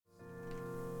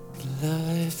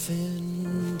life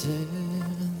ended.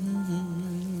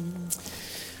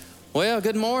 Well,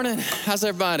 good morning. How's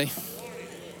everybody?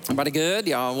 Everybody good?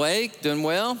 Y'all awake? Doing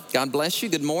well? God bless you.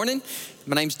 Good morning.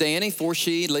 My name's Danny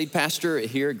Forshe, lead pastor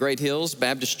here at Great Hills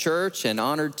Baptist Church, and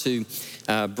honored to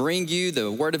bring you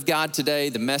the Word of God today,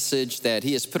 the message that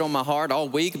He has put on my heart all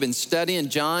week. I've been studying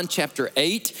John chapter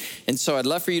 8, and so I'd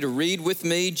love for you to read with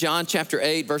me John chapter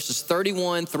 8, verses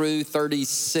 31 through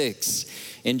 36.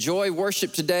 Enjoy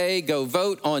worship today. Go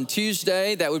vote on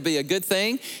Tuesday. That would be a good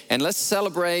thing. And let's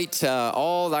celebrate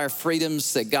all our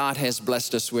freedoms that God has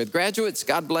blessed us with. Graduates,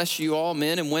 God bless you all,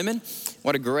 men and women.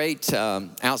 What a great,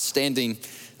 outstanding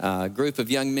group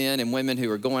of young men and women who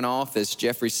are going off, as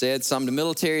Jeffrey said, some to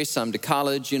military, some to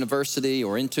college, university,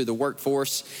 or into the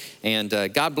workforce. And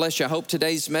God bless you. I hope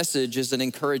today's message is an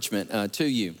encouragement to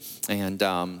you. And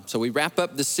so we wrap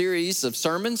up the series of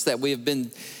sermons that we have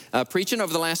been preaching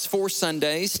over the last 4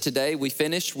 Sundays. Today we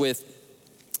finished with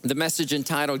the message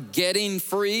entitled Getting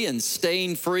Free and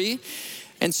Staying Free.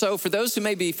 And so for those who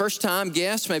may be first-time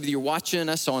guests, maybe you're watching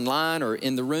us online or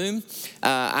in the room,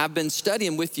 I've been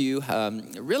studying with you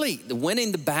really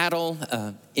winning the battle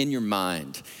in your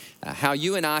mind, how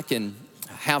you and I can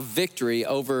have victory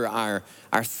over our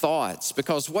thoughts.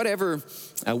 Because whatever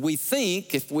we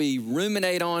think, if we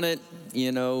ruminate on it,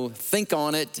 think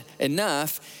on it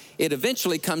enough, it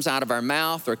eventually comes out of our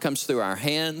mouth or comes through our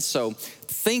hands. So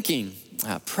thinking,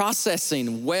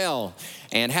 processing well,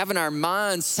 and having our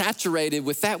minds saturated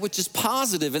with that which is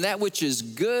positive and that which is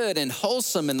good and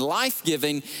wholesome and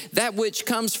life-giving, that which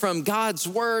comes from God's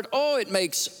word, it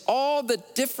makes all the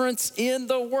difference in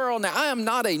the world. Now, I am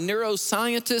not a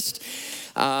neuroscientist.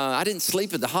 I didn't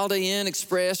sleep at the Holiday Inn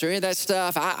Express or any of that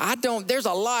stuff. There's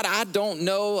a lot I don't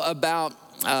know about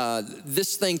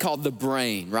this thing called the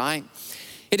brain, right?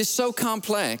 It is so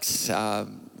complex.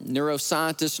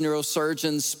 Neuroscientists,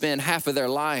 neurosurgeons spend half of their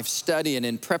life studying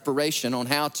in preparation on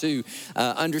how to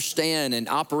understand and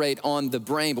operate on the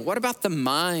brain. But what about the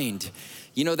mind?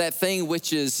 That thing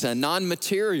which is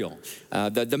non-material,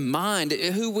 the mind,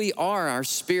 who we are, our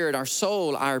spirit, our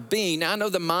soul, our being. Now, I know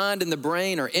the mind and the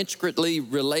brain are intricately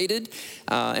related,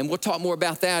 and we'll talk more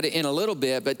about that in a little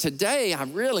bit. But today, I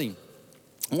really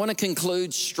want to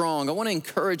conclude strong. I want to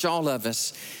encourage all of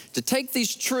us to take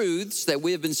these truths that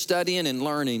we have been studying and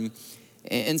learning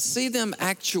and see them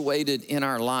actuated in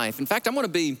our life. In fact, I want to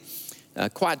be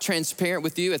quite transparent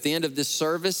with you. At the end of this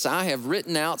service, I have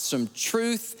written out some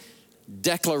truth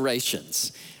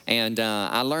declarations. And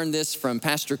I learned this from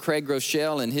Pastor Craig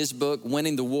Groeschel in his book,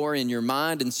 Winning the War in Your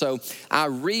Mind. And so I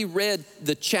reread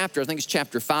the chapter, I think it's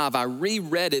chapter 5. I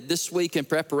reread it this week in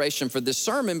preparation for this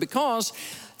sermon because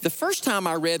the first time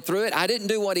I read through it, I didn't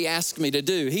do what he asked me to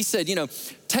do. He said,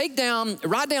 write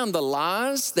down the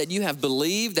lies that you have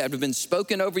believed that have been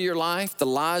spoken over your life, the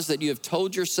lies that you have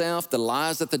told yourself, the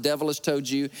lies that the devil has told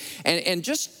you, and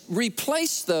just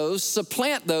replace those,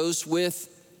 supplant those with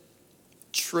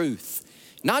truth.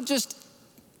 Not just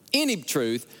any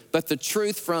truth, but the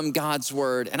truth from God's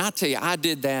word. And I tell you, I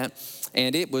did that.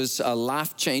 And it was a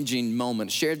life-changing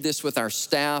moment. Shared this with our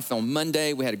staff on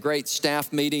Monday. We had a great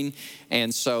staff meeting.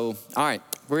 And so, all right,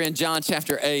 we're in John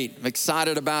chapter 8. I'm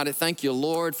excited about it. Thank you,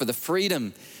 Lord, for the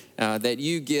freedom that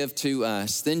you give to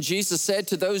us. Then Jesus said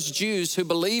to those Jews who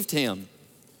believed him.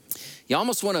 You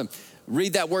almost want to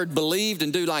read that word believed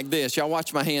and do like this. Y'all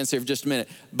watch my hands here for just a minute.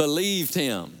 Believed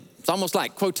him. It's almost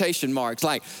like quotation marks,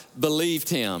 like believed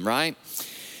him, right?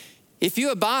 If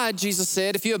you abide, Jesus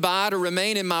said, if you abide or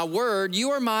remain in my word, you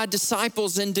are my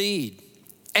disciples indeed.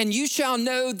 And you shall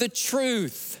know the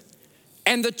truth.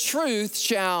 And the truth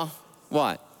shall,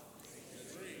 what?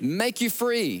 Make you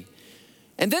free.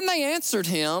 And then they answered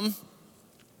him.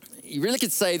 You really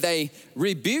could say they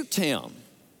rebuked him.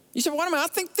 You said, wait a minute, I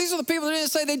think these are the people that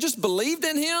didn't say they just believed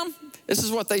in him. This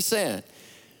is what they said.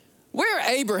 We're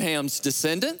Abraham's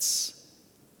descendants.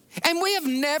 And we have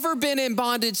never been in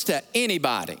bondage to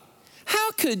anybody.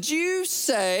 How could you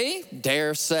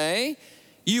dare say,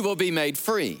 you will be made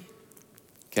free?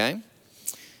 Okay?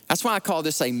 That's why I call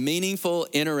this a meaningful,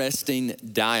 interesting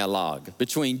dialogue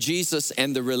between Jesus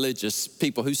and the religious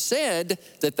people who said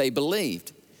that they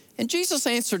believed. And Jesus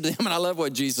answered them, and I love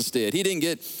what Jesus did. He didn't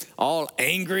get all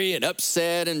angry and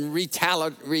upset and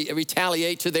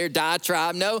retaliate to their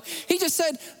diatribe. No, he just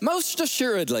said, most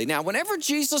assuredly. Now, whenever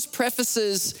Jesus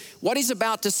prefaces what he's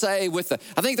about to say with,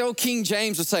 I think the old King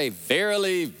James would say,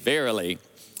 verily, verily.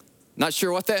 Not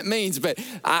sure what that means, but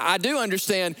I do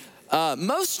understand,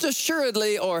 most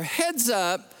assuredly, or heads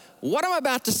up, what I'm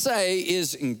about to say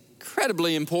is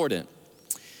incredibly important.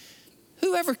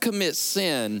 Whoever commits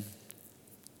sin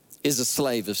is a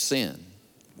slave of sin.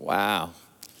 Wow.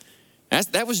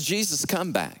 That was Jesus'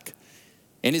 comeback.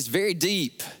 And it's very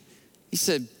deep. He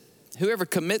said, whoever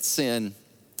commits sin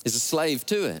is a slave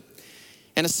to it.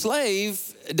 And a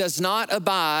slave does not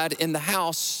abide in the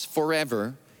house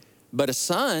forever, but a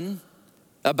son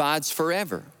abides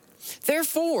forever.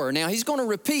 Therefore, now he's going to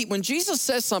repeat, when Jesus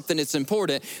says something, it's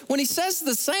important. When he says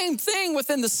the same thing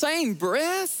within the same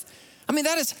breath, I mean,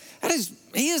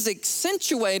 he is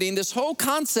accentuating this whole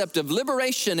concept of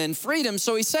liberation and freedom.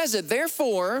 So he says it,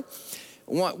 therefore,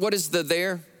 what is the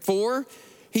therefore?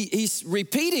 He's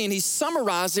repeating, he's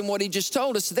summarizing what he just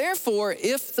told us. Therefore,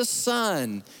 if the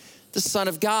Son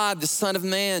of God, the Son of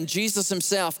Man, Jesus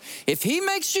himself, if he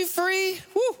makes you free,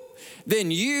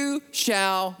 then you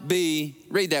shall be,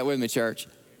 read that with me, church,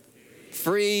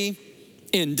 free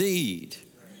indeed.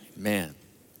 Amen.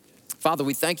 Father,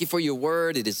 we thank you for your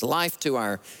word. It is life to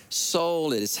our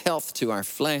soul. It is health to our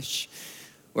flesh.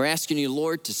 We're asking you,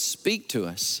 Lord, to speak to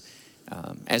us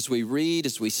as we read,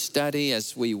 as we study,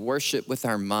 as we worship with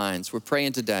our minds. We're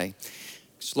praying today.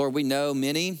 Because, Lord, we know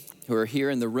many who are here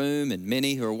in the room and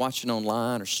many who are watching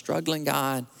online are struggling,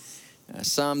 God.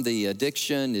 Some, the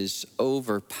addiction is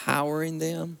overpowering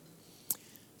them.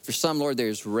 For some, Lord,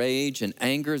 there's rage and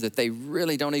anger that they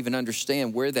really don't even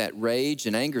understand where that rage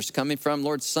and anger is coming from.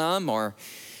 Lord, some are,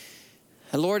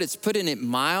 Lord, it's putting it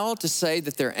mild to say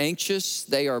that they're anxious.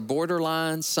 They are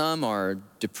borderline. Some are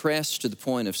depressed to the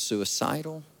point of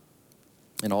suicidal.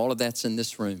 And all of that's in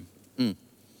this room.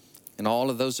 And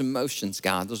all of those emotions,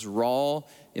 God, those raw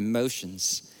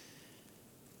emotions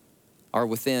are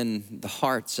within the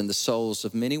hearts and the souls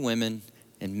of many women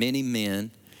and many men,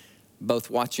 both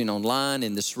watching online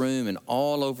in this room and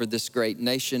all over this great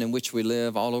nation in which we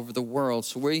live, all over the world.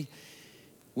 So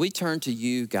we turn to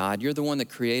you, God. You're the one that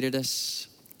created us.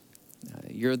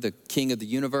 You're the King of the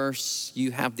universe.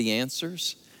 You have the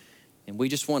answers. And we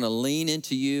just want to lean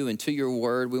into you and to your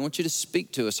word. We want you to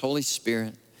speak to us, Holy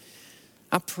Spirit.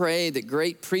 I pray that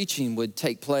great preaching would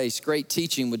take place, great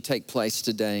teaching would take place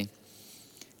today.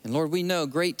 And Lord, we know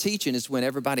great teaching is when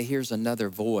everybody hears another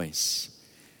voice.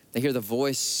 They hear the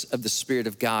voice of the Spirit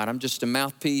of God. I'm just a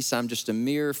mouthpiece. I'm just a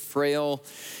mere frail,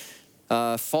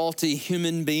 faulty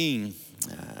human being.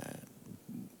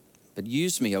 But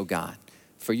use me, oh God,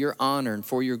 for your honor and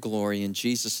for your glory. In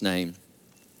Jesus' name,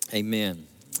 amen.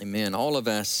 Amen. All of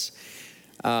us,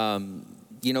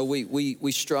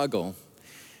 we struggle.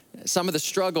 Some of the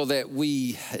struggle that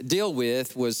we deal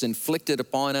with was inflicted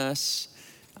upon us.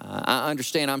 I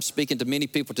understand I'm speaking to many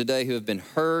people today who have been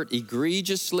hurt,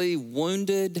 egregiously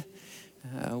wounded.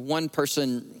 One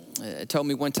person told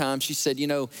me one time, she said,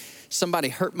 somebody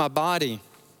hurt my body,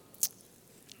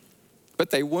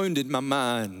 but they wounded my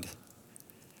mind.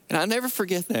 And I'll never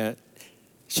forget that.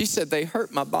 She said, they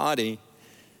hurt my body,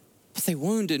 but they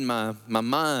wounded my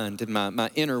mind and my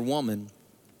inner woman.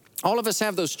 All of us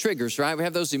have those triggers, right? We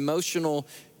have those emotional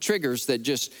triggers that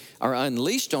just are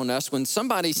unleashed on us. When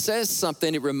somebody says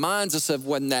something, it reminds us of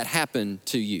when that happened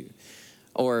to you.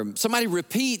 Or somebody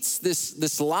repeats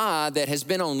this lie that has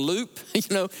been on loop.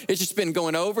 It's just been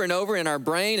going over and over in our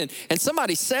brain. And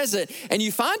somebody says it, and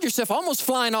you find yourself almost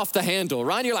flying off the handle,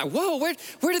 right? And you're like, whoa,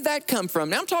 where did that come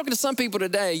from? Now, I'm talking to some people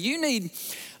today. You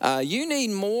need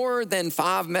more than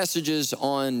 5 messages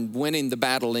on winning the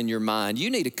battle in your mind. You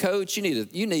need a coach.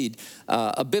 You need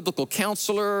a biblical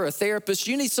counselor, a therapist.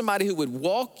 You need somebody who would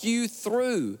walk you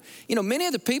through. Many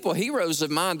of the people, heroes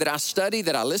of mine that I study,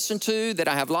 that I listen to, that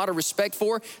I have a lot of respect for,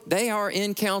 they are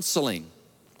in counseling.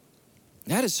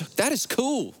 That is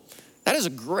cool. That is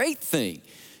a great thing.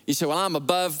 You say, well, I'm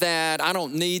above that. I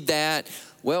don't need that.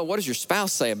 Well, what does your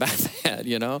spouse say about that?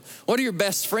 What do your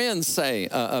best friends say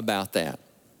about that?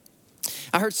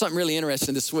 I heard something really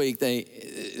interesting this week.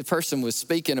 The person was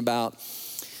speaking about,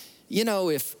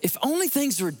 if only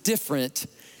things were different,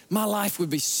 my life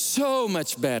would be so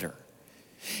much better.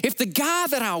 If the guy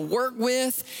that I work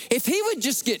with, if he would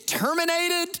just get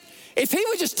terminated, if he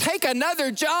would just take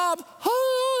another job,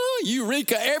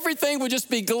 eureka, everything would just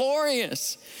be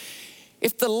glorious.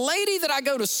 If the lady that I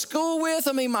go to school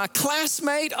with, my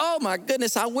classmate, oh my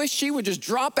goodness, I wish she would just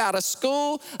drop out of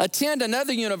school, attend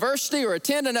another university or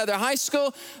attend another high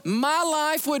school. My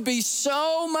life would be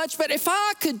so much better. If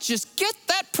I could just get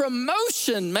that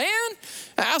promotion, man.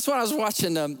 That's what I was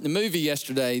watching the movie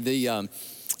yesterday,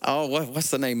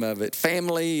 what's the name of it?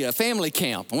 Family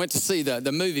Camp. I went to see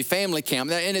the movie Family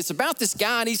Camp. And it's about this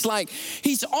guy, and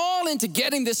he's all into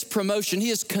getting this promotion.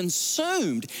 He is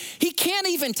consumed. He can't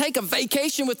even take a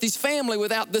vacation with his family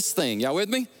without this thing. Y'all with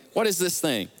me? What is this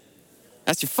thing?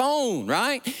 That's your phone,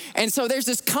 right? And so there's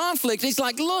this conflict. He's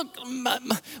like, look,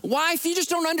 wife, you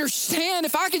just don't understand.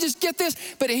 If I could just get this.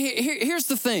 But here's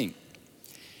the thing.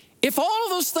 If all of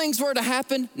those things were to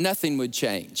happen, nothing would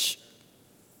change.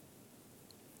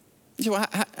 You say, well,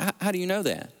 how do you know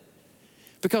that?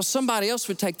 Because somebody else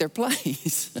would take their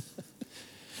place.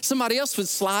 Somebody else would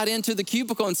slide into the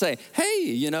cubicle and say,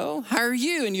 hey, how are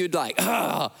you? And you'd like,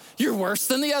 you're worse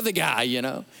than the other guy,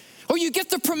 Or you get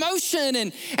the promotion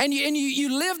and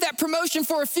you live that promotion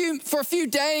for a few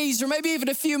days or maybe even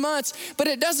a few months, but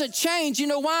it doesn't change. You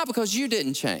know why? Because you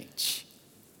didn't change.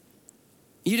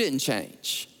 You didn't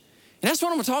change. And that's what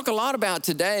I'm going to talk a lot about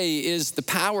today is the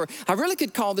power. I really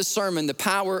could call this sermon the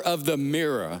power of the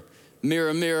mirror.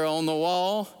 Mirror, mirror on the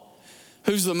wall.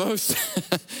 Who's the most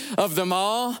of them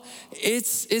all?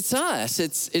 It's us.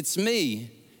 It's me.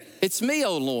 It's me,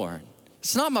 oh Lord.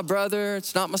 It's not my brother.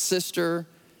 It's not my sister.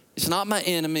 It's not my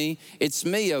enemy. It's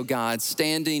me, oh God,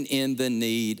 standing in the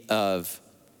need of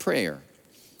prayer.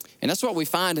 And that's what we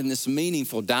find in this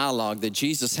meaningful dialogue that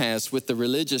Jesus has with the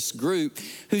religious group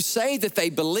who say that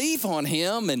they believe on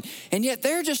him, and yet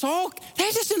they're just in all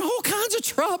kinds of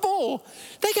trouble.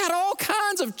 They got all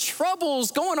kinds of troubles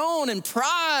going on and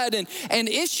pride and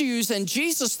issues, and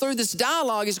Jesus through this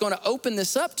dialogue is going to open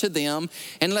this up to them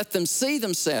and let them see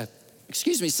themselves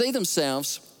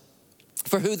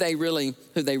for who they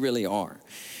really are.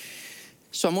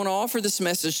 So I'm going to offer this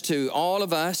message to all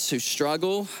of us who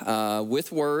struggle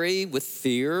with worry, with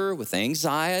fear, with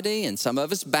anxiety, and some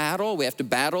of us battle. We have to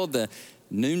battle the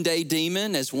noonday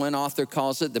demon, as one author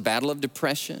calls it, the battle of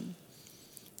depression.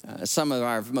 Some of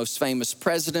our most famous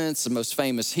presidents, the most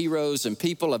famous heroes and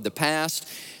people of the past,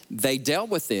 they dealt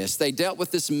with this. They dealt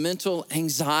with this mental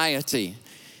anxiety.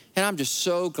 And I'm just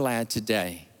so glad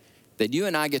today that you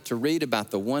and I get to read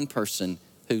about the one person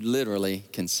who literally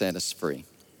can set us free.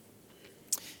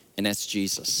 And that's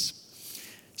Jesus.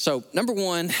 So number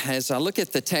one, as I look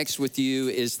at the text with you,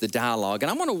 is the dialogue.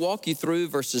 And I'm going to walk you through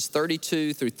verses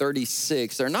 32 through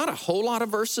 36. There are not a whole lot of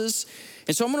verses.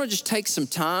 And so I'm going to just take some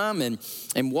time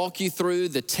and walk you through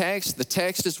the text. The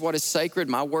text is what is sacred.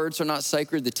 My words are not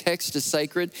sacred. The text is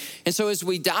sacred. And so as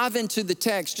we dive into the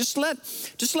text, just let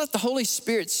the Holy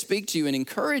Spirit speak to you and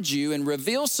encourage you and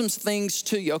reveal some things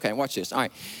to you. Okay, watch this. All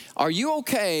right. Are you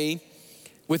okay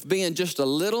with being just a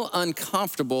little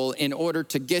uncomfortable in order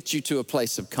to get you to a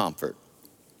place of comfort?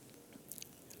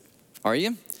 Are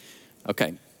you?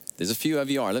 Okay, there's a few of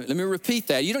you are. Let me repeat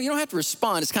that. You don't have to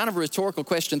respond. It's kind of a rhetorical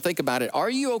question. Think about it. Are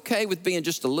you okay with being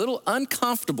just a little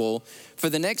uncomfortable for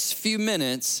the next few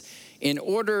minutes in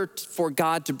order for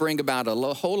God to bring about a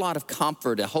whole lot of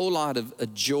comfort, a whole lot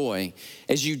of joy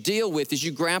as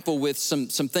you grapple with some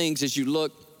things as you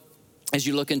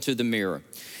look into the mirror?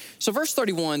 So verse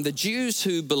 31, the Jews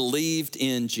who believed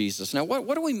in Jesus. Now,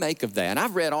 what do we make of that?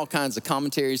 I've read all kinds of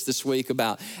commentaries this week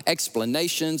about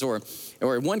explanations, or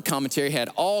one commentary had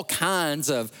all kinds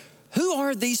of, who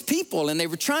are these people? And they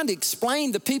were trying to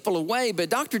explain the people away, but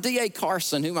Dr. D.A.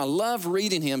 Carson, whom I love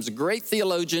reading him, is a great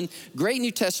theologian, great New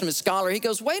Testament scholar. He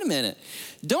goes, wait a minute,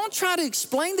 don't try to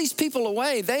explain these people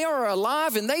away. They are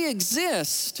alive and they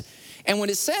exist. And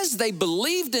when it says they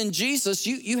believed in Jesus,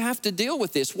 you have to deal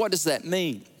with this. What does that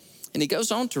mean? And he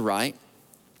goes on to write,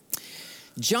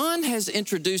 John has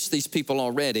introduced these people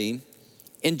already.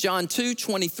 In John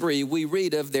 2:23, we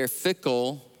read of their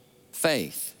fickle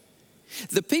faith.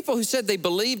 The people who said they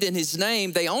believed in his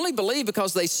name, they only believed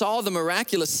because they saw the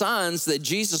miraculous signs that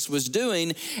Jesus was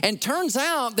doing. And turns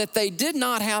out that they did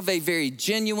not have a very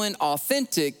genuine,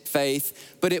 authentic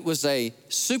faith, but it was a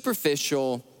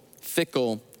superficial,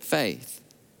 fickle faith.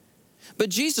 But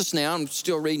Jesus now, I'm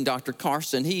still reading Dr.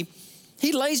 Carson,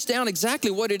 he lays down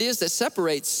exactly what it is that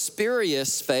separates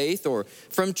spurious faith or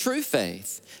from true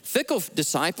faith, fickle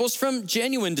disciples from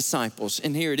genuine disciples.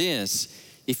 And here it is.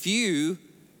 If you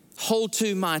hold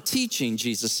to my teaching,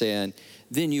 Jesus said,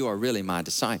 then you are really my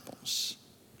disciples.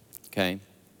 Okay?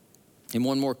 And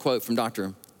one more quote from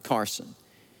Dr. Carson.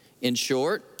 In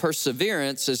short,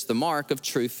 perseverance is the mark of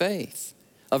true faith,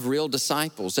 of real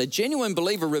disciples. A genuine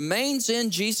believer remains in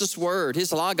Jesus' word,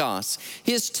 his logos,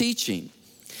 his teaching.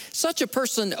 Such a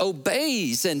person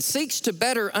obeys and seeks to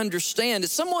better understand.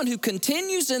 It's someone who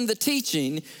continues in the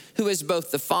teaching, who is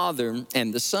both the Father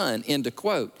and the Son, end of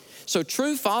quote. So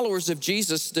true followers of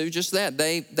Jesus do just that.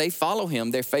 They follow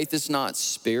him. Their faith is not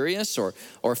spurious or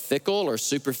fickle or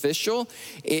superficial.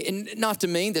 Not to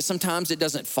mean that sometimes it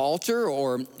doesn't falter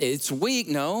or it's weak,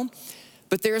 no.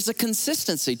 But there's a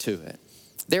consistency to it.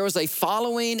 There was a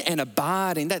following and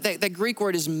abiding. That Greek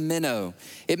word is meno.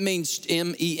 It means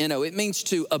M-E-N-O. It means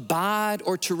to abide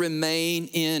or to remain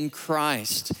in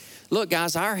Christ. Look,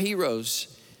 guys, our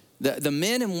heroes, the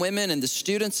men and women and the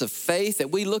students of faith that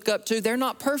we look up to, they're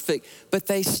not perfect, but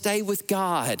they stay with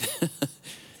God.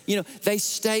 they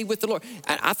stay with the Lord.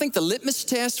 I think the litmus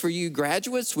test for you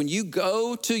graduates, when you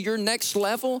go to your next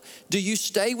level, do you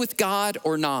stay with God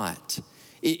or not?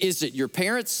 Is it your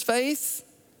parents' faith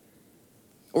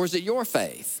or is it your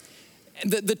faith?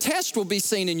 The test will be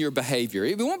seen in your behavior.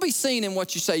 It won't be seen in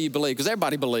what you say you believe, because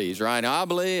everybody believes, right? I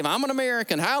believe, I'm an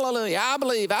American, hallelujah, I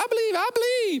believe.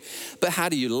 But how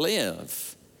do you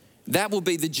live? That will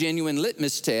be the genuine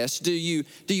litmus test. Do you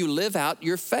live out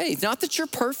your faith? Not that you're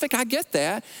perfect, I get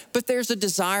that, but there's a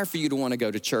desire for you to want to go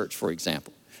to church, for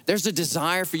example. There's a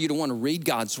desire for you to want to read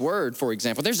God's word, for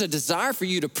example. There's a desire for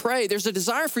you to pray. There's a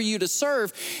desire for you to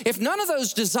serve. If none of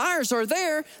those desires are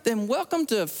there, then welcome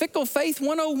to Fickle Faith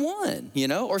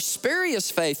 101, or spurious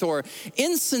faith or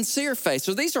insincere faith.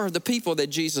 So these are the people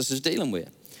that Jesus is dealing with.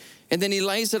 And then he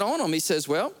lays it on them. He says,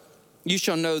 well, you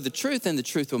shall know the truth and the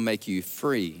truth will make you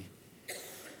free.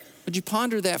 Would you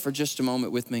ponder that for just a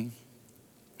moment with me?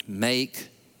 Make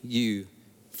you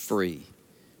free.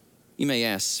 You may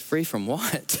ask, free from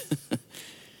what?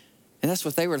 And that's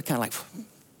what they were kind of like,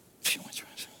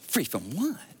 free from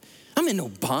what? I'm in no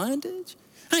bondage.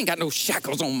 I ain't got no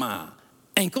shackles on my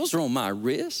ankles or on my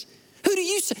wrists. Who do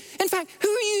you say? In fact, who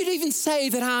are you to even say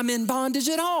that I'm in bondage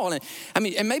at all? And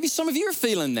maybe some of you are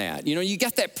feeling that. You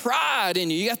got that pride in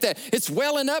you. You got that, it's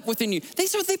welling up within you.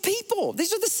 These are the people.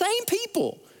 These are the same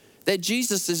people that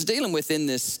Jesus is dealing with in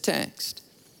this text.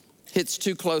 Hits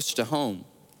too close to home.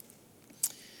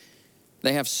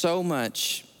 They have so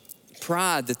much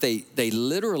pride that they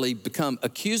literally become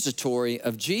accusatory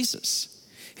of Jesus.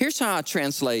 Here's how I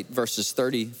translate verses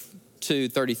 32,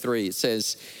 33. It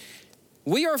says,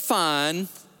 we are fine,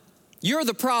 you're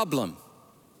the problem.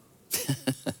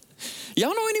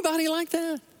 Y'all know anybody like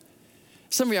that?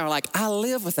 Some of y'all are like, I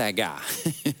live with that guy.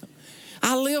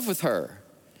 I live with her.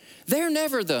 They're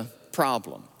never the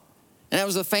problem. And that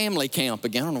was a family camp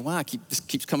again. I don't know why this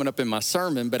keeps coming up in my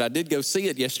sermon, but I did go see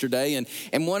it yesterday.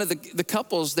 And one of the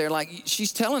couples, they're like,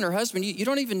 she's telling her husband, you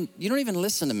don't even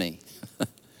listen to me.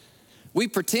 We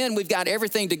pretend we've got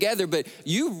everything together, but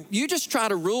you just try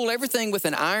to rule everything with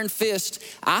an iron fist.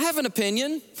 I have an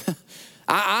opinion.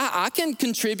 I can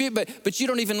contribute, but you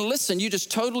don't even listen. You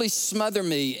just totally smother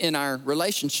me in our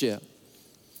relationship.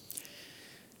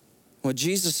 Well,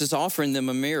 Jesus is offering them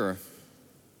a mirror.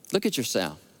 Look at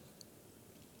yourself.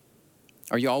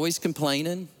 Are you always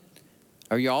complaining?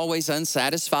 Are you always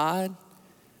unsatisfied?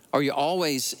 Are you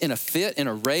always in a fit, in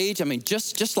a rage?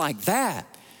 Just like that.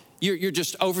 You're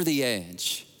just over the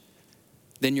edge.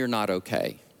 Then you're not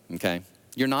okay?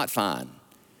 You're not fine.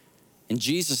 And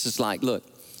Jesus is like, look,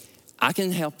 I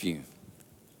can help you.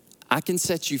 I can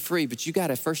set you free, but you got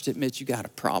to first admit you got a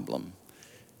problem.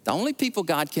 The only people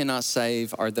God cannot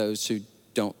save are those who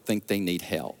don't think they need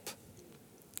help.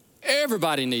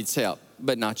 Everybody needs help,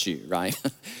 but not you, right?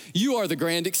 You are the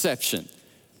grand exception,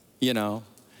 Not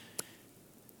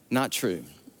true.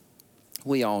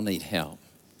 We all need help.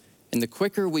 And the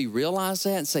quicker we realize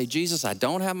that and say, Jesus, I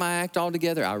don't have my act all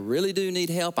together. I really do need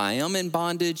help. I am in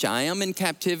bondage. I am in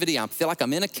captivity. I feel like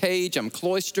I'm in a cage. I'm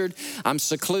cloistered. I'm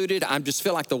secluded. I just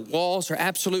feel like the walls are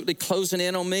absolutely closing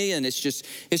in on me. And it's just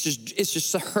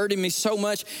hurting me so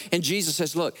much. And Jesus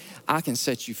says, look, I can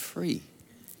set you free.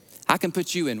 I can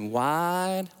put you in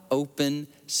wide open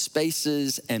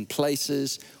spaces and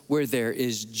places where there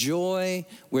is joy,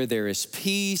 where there is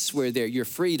peace, where you're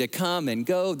free to come and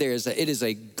go. It is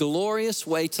a glorious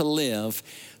way to live,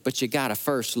 but you gotta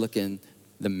first look in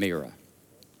the mirror.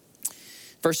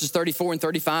 Verses 34 and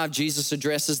 35, Jesus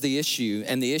addresses the issue,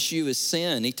 and the issue is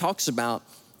sin. He talks about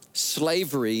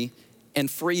slavery and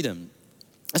freedom.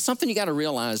 It's something you gotta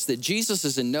realize, that Jesus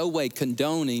is in no way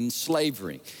condoning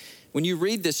slavery. When you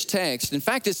read this text, in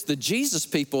fact, it's the Jesus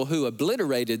people who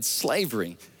obliterated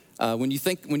slavery. When you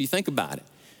think about it.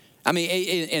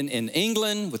 In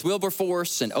England with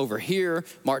Wilberforce, and over here,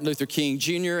 Martin Luther King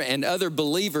Jr. and other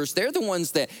believers, they're the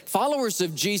ones that, followers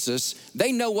of Jesus,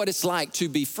 they know what it's like to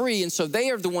be free. And so they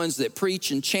are the ones that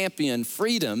preach and champion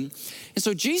freedom. And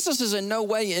so Jesus is in no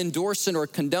way endorsing or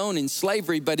condoning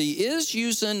slavery, but he is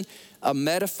using a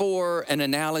metaphor, an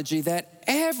analogy that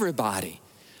everybody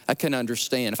can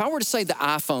understand. If I were to say the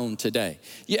iPhone today,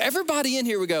 everybody in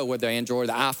here would go, whether Android,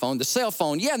 the iPhone, the cell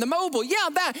phone, the mobile,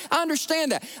 that, I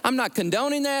understand that. I'm not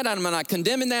condoning that, I'm not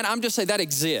condemning that, I'm just saying that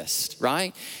exists,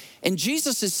 right? And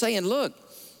Jesus is saying, look,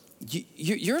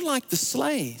 you're like the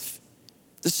slave.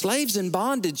 The slave's in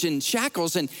bondage and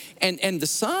shackles, and the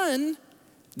son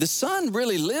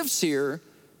really lives here,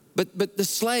 but the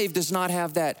slave does not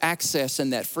have that access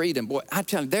and that freedom. Boy, I'm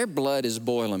telling you, their blood is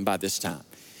boiling by this time.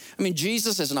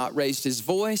 Jesus has not raised his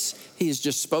voice. He has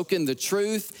just spoken the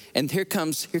truth. And here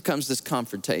comes this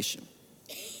confrontation.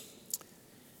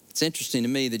 It's interesting to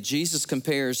me that Jesus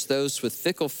compares those with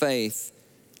fickle faith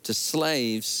to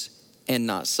slaves and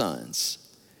not sons.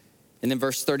 And then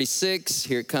verse 36,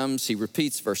 here it comes, he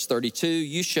repeats verse 32,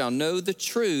 you shall know the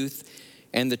truth,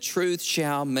 and the truth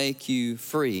shall make you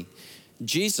free.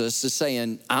 Jesus is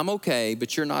saying, I'm okay,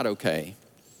 but you're not okay.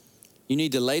 You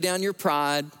need to lay down your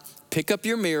pride, pick up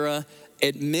your mirror,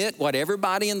 admit what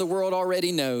everybody in the world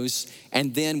already knows,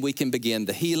 and then we can begin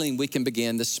the healing, we can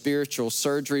begin the spiritual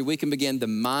surgery, we can begin the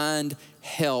mind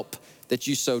help that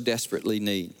you so desperately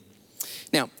need.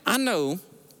 Now, I know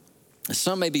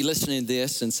some may be listening to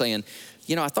this and saying,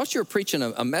 I thought you were preaching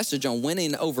a message on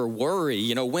winning over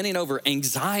worry, winning over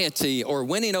anxiety or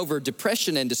winning over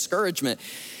depression and discouragement.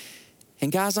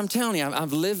 And guys, I'm telling you,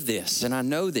 I've lived this and I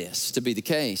know this to be the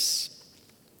case.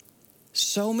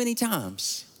 So many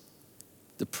times,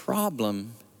 the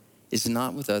problem is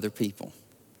not with other people.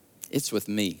 It's with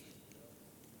me.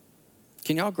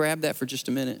 Can y'all grab that for just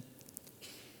a minute?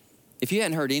 If you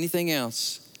hadn't heard anything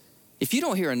else, if you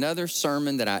don't hear another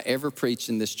sermon that I ever preached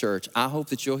in this church, I hope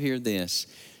that you'll hear this.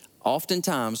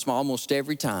 Oftentimes, almost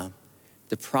every time,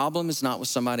 the problem is not with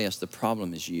somebody else, the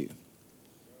problem is you.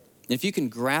 And if you can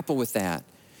grapple with that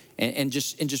and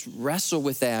just wrestle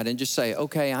with that and just say,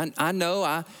 okay, I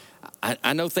know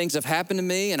things have happened to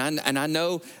me, and I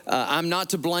know I'm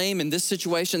not to blame in this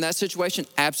situation, that situation.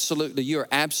 Absolutely, you're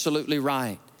absolutely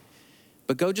right.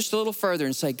 But go just a little further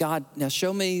and say, God, now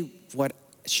show me,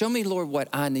 Lord, what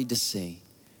I need to see.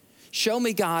 Show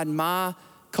me, God, my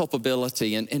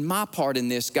culpability and my part in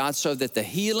this, God, so that the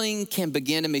healing can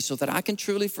begin in me, so that I can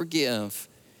truly forgive.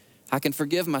 I can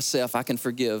forgive myself. I can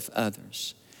forgive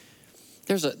others.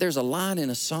 There's a line in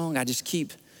a song I just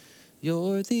keep.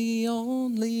 You're the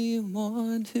only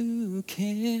one who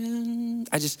can.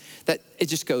 It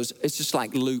just goes, it's just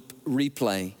like loop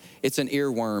replay. It's an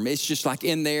earworm. It's just like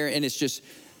in there, and it's just,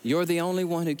 you're the only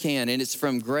one who can. And it's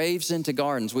from Graves into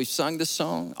Gardens. We've sung this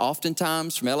song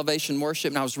oftentimes from Elevation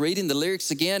Worship, and I was reading the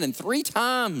lyrics again, and 3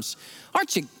 times.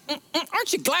 Aren't you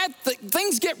glad that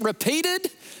things get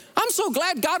repeated? I'm so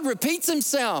glad God repeats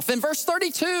himself. In verse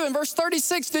 32 and verse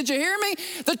 36, did you hear me?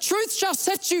 The truth shall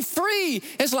set you free.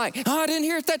 It's like, I didn't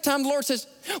hear it that time. The Lord says,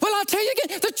 well, I'll tell you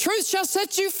again, the truth shall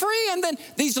set you free. And then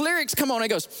these lyrics come on. It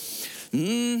goes,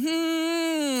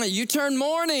 you turn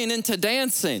mourning into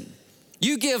dancing.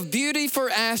 You give beauty for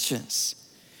ashes.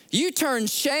 You turn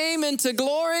shame into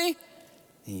glory.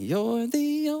 You're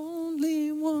the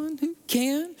only one who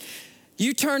can.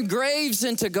 You turn graves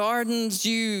into gardens.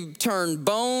 You turn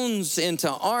bones into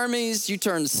armies. You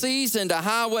turn seas into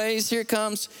highways. Here it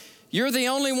comes. You're the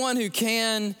only one who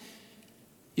can.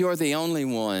 You're the only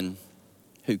one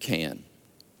who can.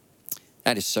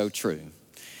 That is so true.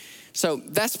 So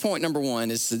that's point number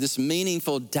 1, is this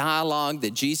meaningful dialogue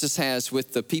that Jesus has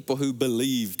with the people who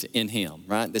believed in him,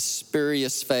 right? This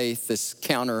spurious faith, this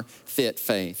counterfeit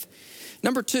faith.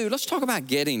 Number 2, let's talk about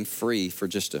getting free for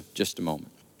just a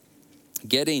moment.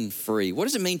 Getting free. What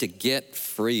does it mean to get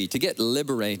free, to get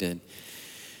liberated?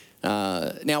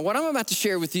 Now, what I'm about to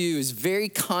share with you is very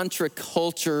contra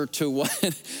culture to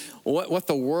what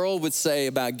the world would say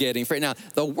about getting free. Now,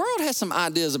 the world has some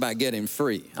ideas about getting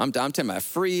free. I'm talking about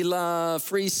free love,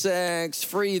 free sex,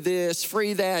 free this,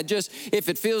 free that. Just if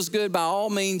it feels good, by all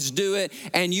means do it,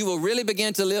 and you will really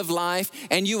begin to live life,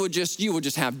 and you will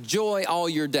just have joy all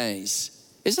your days.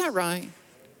 Is that right?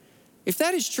 If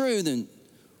that is true, then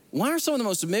why are some of the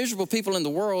most miserable people in the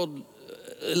world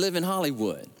live in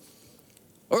Hollywood?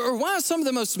 Or why are some of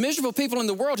the most miserable people in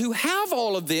the world who have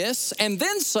all of this and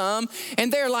then some,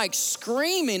 and they're like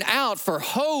screaming out for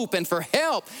hope and for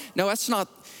help? No, that's not.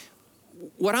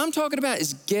 What I'm talking about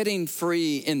is getting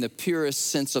free in the purest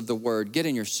sense of the word,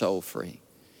 getting your soul free.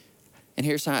 And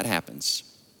here's how it happens.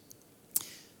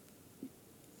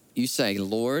 You say,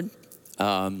 Lord,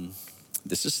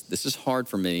 this is hard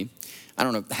for me. I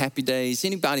don't know, Happy Days.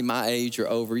 Anybody my age or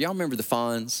over, y'all remember the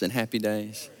Fonz and Happy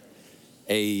Days?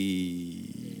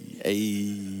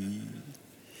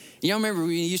 Y'all remember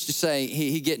we used to say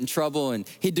he'd get in trouble and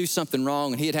he'd do something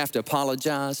wrong and he'd have to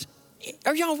apologize?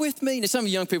 Are y'all with me? Now, some of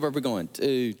you young people are going,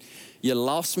 dude, you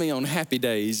lost me on Happy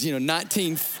Days.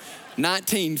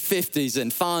 1950s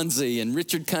and Fonzie and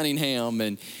Richard Cunningham.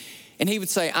 And he would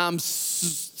say, he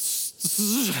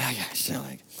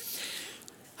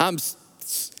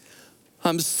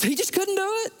just couldn't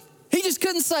do it. He just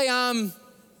couldn't say, I'm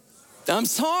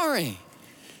sorry.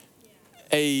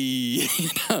 But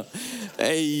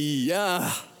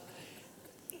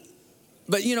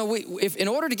if in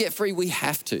order to get free, we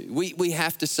have to. We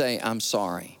have to say, I'm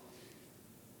sorry.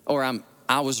 Or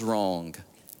I was wrong.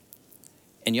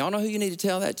 And y'all know who you need to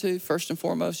tell that to, first and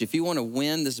foremost? If you want to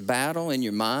win this battle in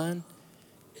your mind,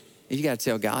 You got to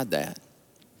tell God that.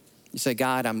 You say,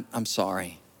 God, I'm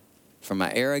sorry for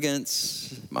my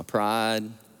arrogance, my pride,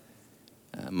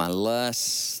 my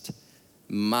lust,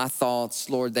 my thoughts.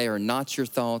 Lord, they are not your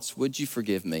thoughts. Would you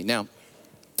forgive me? Now,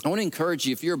 I want to encourage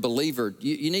you, if you're a believer,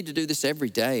 you need to do this every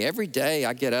day. Every day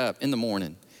I get up in the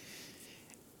morning.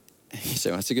 You say,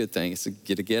 well, that's a good thing. It's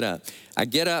good to get up. I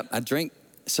get up, I drink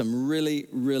some really,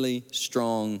 really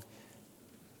strong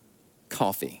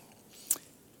coffee.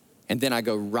 And then I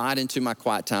go right into my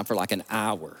quiet time for like an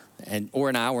hour or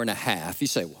an hour and a half. You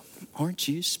say, well, aren't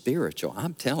you spiritual?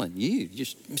 I'm telling you,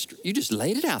 you just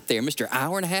laid it out there, Mr.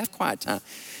 Hour and a half quiet time.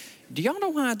 Do y'all know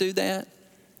why I do that?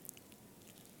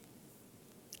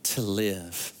 To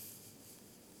live.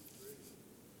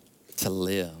 To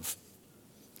live.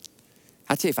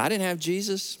 I tell you, if I didn't have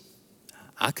Jesus,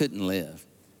 I couldn't live.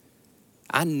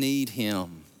 I need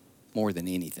him more than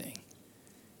anything.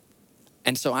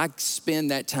 And so I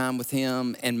spend that time with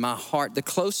him, and my heart, the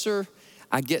closer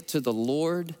I get to the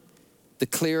Lord, the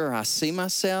clearer I see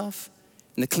myself.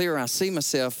 And the clearer I see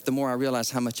myself, the more I realize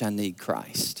how much I need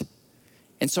Christ.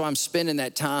 And so I'm spending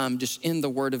that time just in the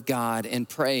Word of God and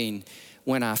praying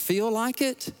when I feel like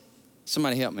it.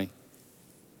 Somebody help me.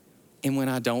 And when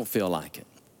I don't feel like it.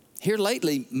 Here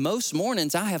lately, most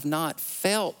mornings I have not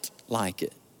felt like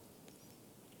it.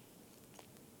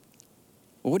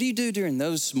 Well, what do you do during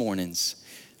those mornings?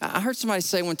 I heard somebody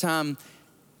say one time,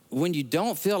 when you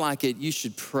don't feel like it, you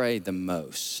should pray the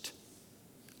most.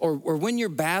 Or when you're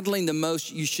battling the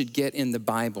most, you should get in the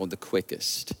Bible the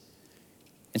quickest.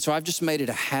 And so I've just made it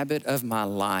a habit of my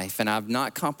life, and I've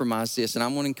not compromised this. And I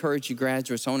want to encourage you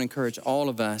graduates, I want to encourage all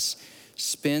of us,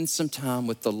 spend some time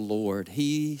with the Lord.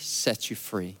 He sets you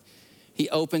free. He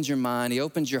opens your mind, he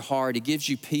opens your heart, he gives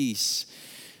you peace.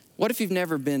 What if you've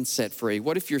never been set free?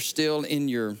 What if you're still in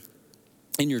your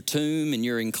tomb and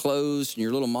you're enclosed in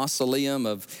your little mausoleum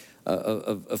of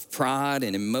pride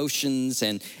and emotions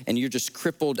and you're just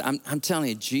crippled? I'm telling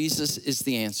you, Jesus is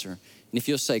the answer. And if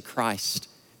you'll say, Christ,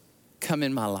 come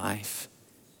in my life,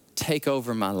 take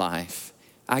over my life.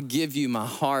 I give you my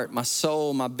heart, my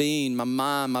soul, my being, my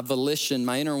mind, my volition,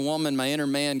 my inner woman, my inner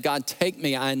man. God, take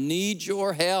me. I need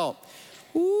your help.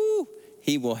 Woo,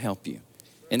 he will help you.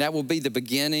 And that will be the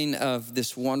beginning of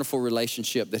this wonderful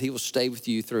relationship that he will stay with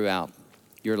you throughout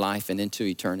your life and into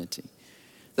eternity.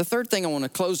 The third thing I want to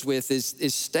close with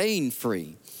is staying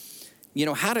free. You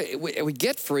know, how do we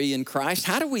get free in Christ?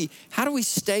 How do we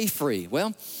stay free?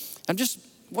 Well,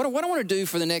 what I want to do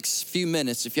for the next few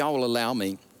minutes, if y'all will allow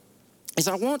me, is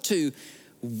I want to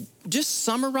just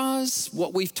summarize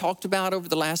what we've talked about over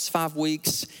the last 5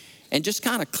 weeks and just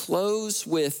kind of close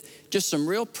with just some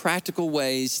real practical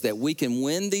ways that we can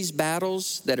win these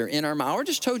battles that are in our mind. I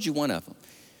just told you one of them.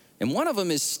 And one of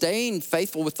them is staying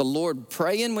faithful with the Lord,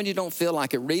 praying when you don't feel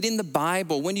like it, reading the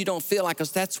Bible when you don't feel like it,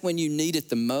 because that's when you need it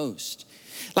the most.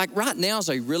 Like right now is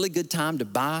a really good time to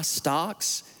buy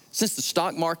stocks since the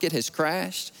stock market has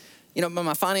crashed. You know,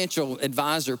 my financial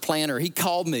advisor, planner, he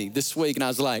called me this week and I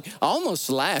was like, I almost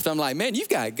laughed. I'm like, man, you've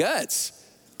got guts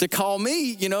to call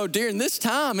me, you know, during this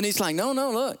time. And he's like, no,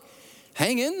 look,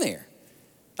 hang in there.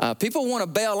 People want to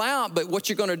bail out, but what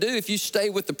you're going to do if you stay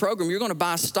with the program, you're going to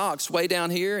buy stocks way down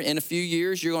here. In a few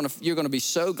years, you're going to be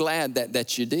so glad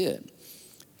that you did.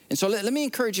 And so let me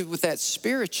encourage you with that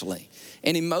spiritually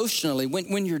and emotionally.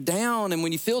 When you're down and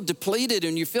when you feel depleted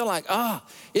and you feel like,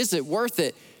 is it worth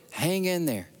it? Hang in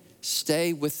there.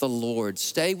 Stay with the Lord.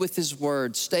 Stay with his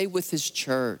word. Stay with his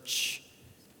church.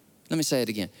 Let me say it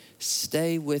again.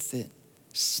 Stay with it.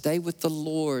 Stay with the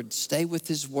Lord. Stay with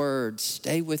his word.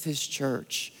 Stay with his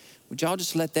church. Would y'all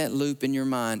just let that loop in your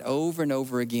mind over and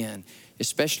over again,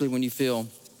 especially when you feel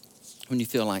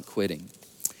like quitting.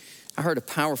 I heard a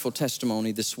powerful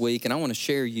testimony this week, and I want to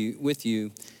share with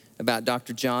you about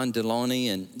Dr. John Deloney,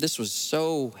 and this was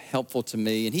so helpful to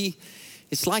me. And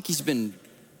it's like he's been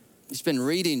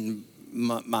reading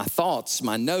my thoughts,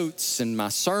 my notes, and my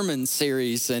sermon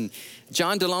series. And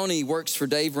John Deloney works for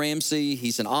Dave Ramsey.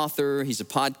 He's an author. He's a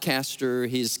podcaster.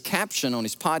 His caption on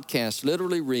his podcast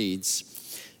literally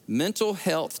reads, mental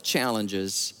health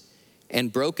challenges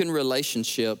and broken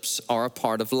relationships are a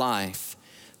part of life,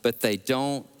 but they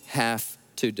don't have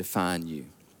to define you.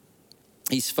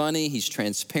 He's funny. He's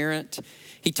transparent.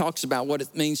 He talks about what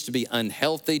it means to be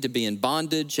unhealthy, to be in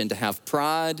bondage, and to have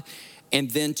pride, and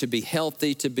then to be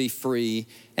healthy, to be free,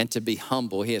 and to be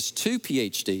humble. He has 2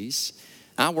 PhDs.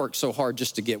 I worked so hard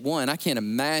just to get one. I can't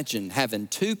imagine having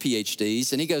 2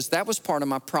 PhDs. And he goes, that was part of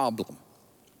my problem.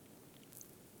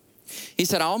 He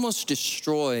said, I almost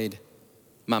destroyed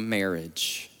my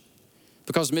marriage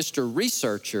because Mr.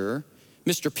 Researcher,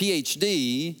 Mr.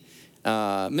 PhD,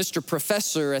 Mr.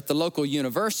 Professor at the local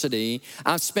university,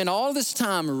 I've spent all this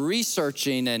time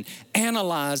researching and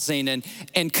analyzing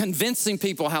and convincing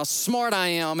people how smart I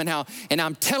am and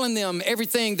I'm telling them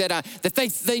everything that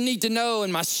they need to know,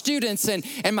 and my students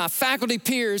and my faculty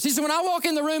peers. He said, when I walk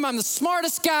in the room, I'm the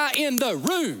smartest guy in the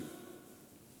room.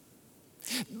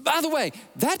 By the way,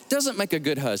 that doesn't make a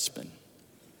good husband.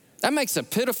 That makes a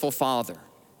pitiful father.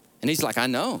 And he's like, I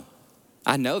know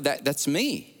that's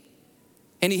me.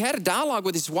 And he had a dialogue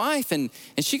with his wife, and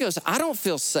she goes, I don't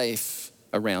feel safe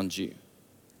around you.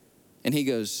 And he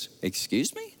goes,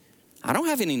 excuse me? I don't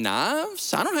have any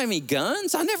knives. I don't have any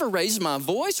guns. I never raised my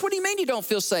voice. What do you mean you don't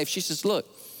feel safe? She says, look,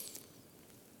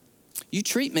 you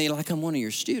treat me like I'm one of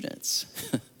your students.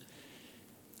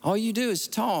 All you do is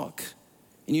talk,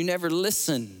 and you never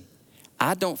listen.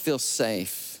 I don't feel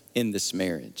safe in this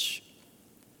marriage.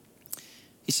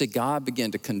 He said, God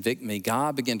began to convict me.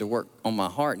 God began to work on my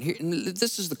heart. And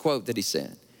this is the quote that he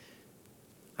said.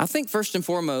 I think first and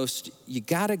foremost, you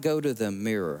gotta go to the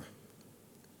mirror.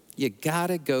 You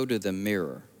gotta go to the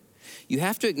mirror. You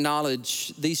have to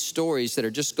acknowledge these stories that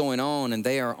are just going on and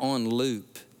they are on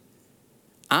loop.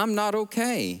 I'm not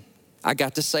okay. I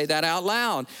got to say that out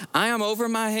loud. I am over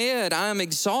my head. I am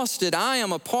exhausted. I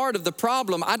am a part of the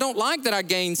problem. I don't like that I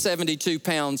gained 72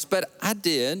 pounds, but I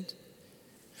did.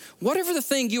 Whatever the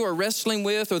thing you are wrestling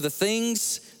with, or the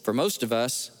things, for most of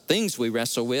us, things we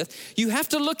wrestle with, you have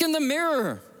to look in the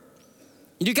mirror.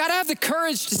 You gotta have the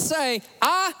courage to say,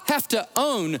 I have to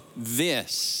own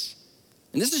this.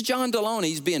 And this is John Deloney.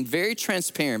 He's being very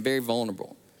transparent, very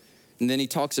vulnerable. And then he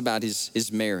talks about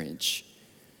his marriage.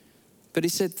 But he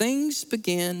said, things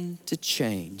began to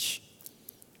change.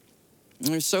 And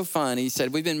it was so fun. He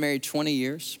said, we've been married 20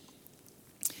 years.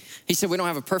 He said, we don't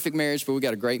have a perfect marriage, but we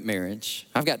got a great marriage.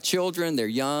 I've got children, they're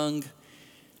young,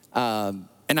 and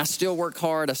I still work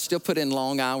hard. I still put in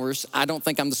long hours. I don't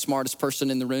think I'm the smartest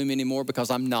person in the room anymore because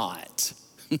I'm not.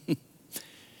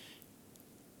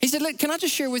 He said, look, can I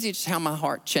just share with you just how my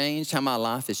heart changed, how my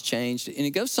life has changed? And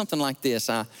it goes something like this.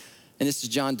 And this is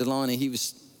John Deloney. He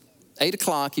was 8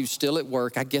 o'clock. He was still at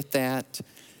work. I get that.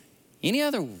 Any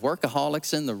other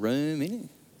workaholics in the room?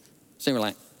 So we're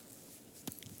like,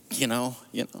 you know.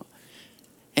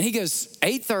 And he goes,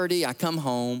 8:30, I come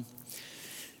home.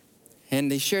 And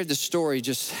they shared the story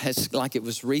just as like it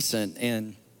was recent.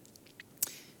 And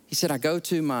he said, I go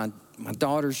to my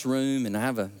daughter's room,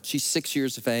 and she's 6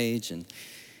 years of age. And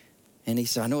he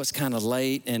said, I know it's kind of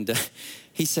late. And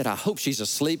he said, I hope she's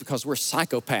asleep because we're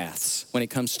psychopaths when it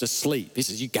comes to sleep. He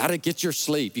says, you gotta get your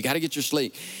sleep. You gotta get your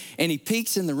sleep. And he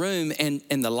peeks in the room, and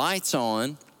the light's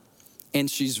on, and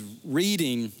she's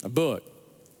reading a book.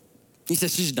 He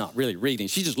says she's not really reading.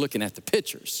 She's just looking at the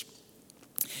pictures.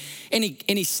 And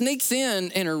he sneaks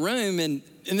in her room, and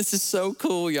this is so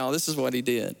cool, y'all. This is what he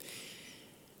did.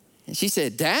 And she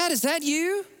said, Dad, is that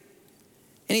you?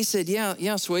 And he said,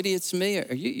 yeah, sweetie, it's me.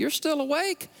 You're still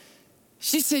awake?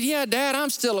 She said, yeah, Dad, I'm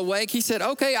still awake. He said,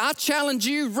 okay, I challenge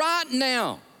you right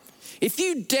now. If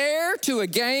you dare to a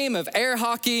game of air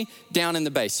hockey down in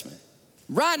the basement,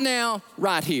 right now,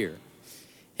 right here.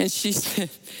 And she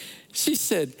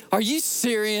said, are you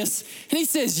serious? And he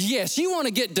says, yes, you want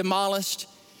to get demolished?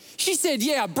 She said,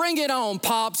 yeah, bring it on,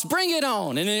 Pops, bring it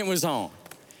on. And it was on.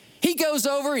 He goes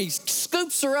over, he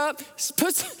scoops her up,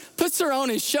 puts her on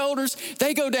his shoulders.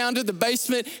 They go down to the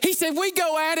basement. He said, we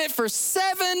go at it for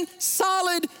 7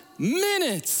 solid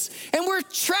minutes. And we're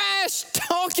trash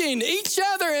talking each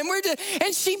other.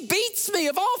 And she beats me.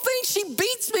 Of all things, she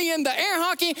beats me in the air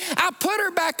hockey. I put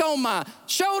her back on my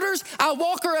shoulders. I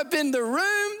walk her up in the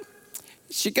room.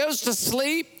 She goes to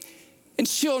sleep. And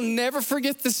she'll never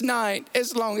forget this night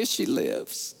as long as she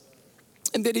lives.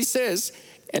 And then he says,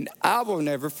 and I will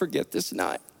never forget this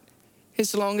night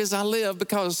as long as I live,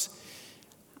 because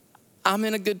I'm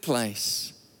in a good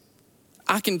place.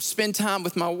 I can spend time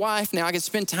with my wife now. I can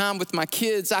spend time with my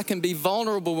kids. I can be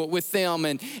vulnerable with them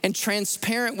and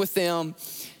transparent with them.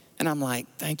 And I'm like,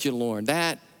 thank you, Lord.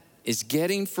 That is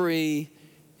getting free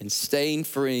and staying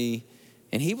free.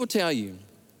 And he will tell you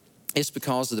it's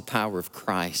because of the power of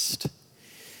Christ.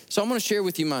 So I'm going to share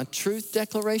with you my truth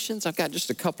declarations. I've got just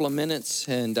a couple of minutes,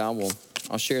 and I'll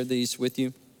share these with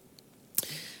you.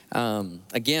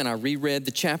 Again, I reread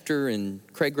the chapter in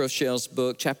Craig Groeschel's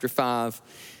book, chapter 5,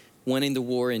 Winning the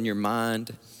War in Your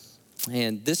Mind.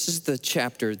 And this is the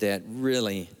chapter that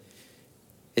really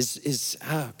is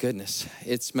oh goodness,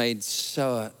 it's made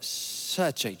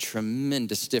such a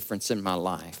tremendous difference in my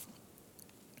life.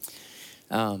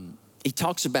 He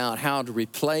talks about how to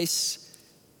replace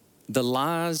the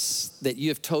lies that you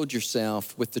have told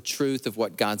yourself with the truth of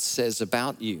what God says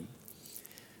about you.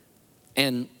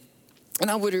 And And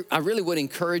I really would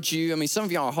encourage you. I mean, some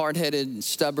of y'all are hard-headed and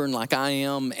stubborn like I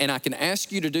am, and I can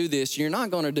ask you to do this. You're not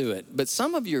going to do it, but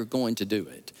some of you are going to do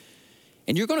it.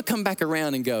 And you're going to come back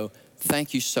around and go,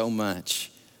 thank you so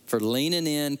much for leaning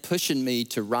in, pushing me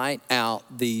to write out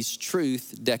these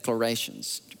truth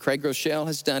declarations. Craig Rochelle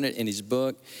has done it in his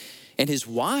book, and his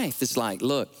wife is like,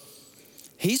 look,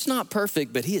 he's not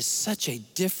perfect, but he is such a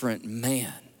different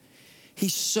man.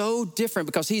 He's so different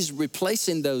because he's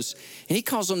replacing those, and he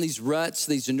calls them these ruts,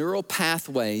 these neural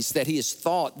pathways that he has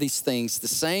thought these things, the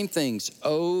same things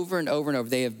over and over and over.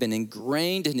 They have been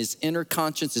ingrained in his inner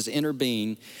conscience, his inner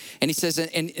being. And he says,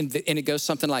 and it goes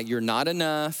something like, you're not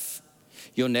enough.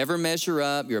 You'll never measure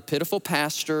up. You're a pitiful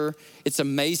pastor. It's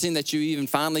amazing that you even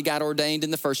finally got ordained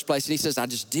in the first place. And he says, I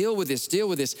just deal with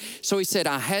this. So he said,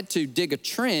 I had to dig a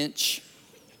trench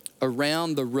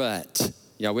around the rut.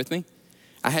 Y'all with me?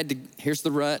 Here's the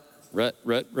rut.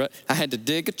 I had to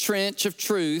dig a trench of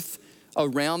truth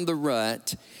around the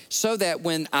rut so that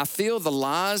when I feel the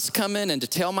lies coming and to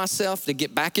tell myself to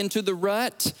get back into the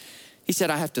rut, he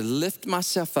said, I have to lift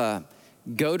myself up,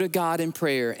 go to God in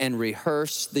prayer and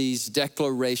rehearse these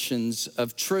declarations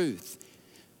of truth.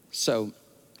 So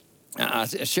I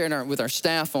shared with our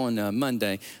staff on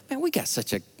Monday, man, we got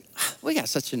such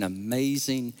an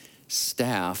amazing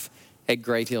staff at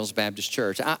Great Hills Baptist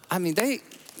Church. I mean,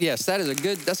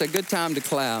 that's a good time to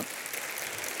clap.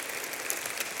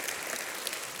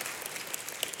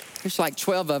 There's like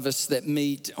 12 of us that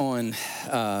meet on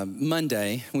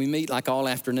Monday. We meet like all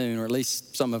afternoon, or at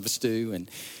least some of us do. And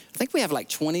I think we have like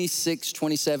 26,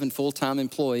 27 full-time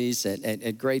employees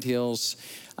at Great Hills.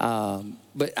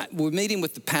 But we're meeting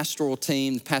with the pastoral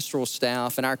team, the pastoral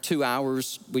staff, and our 2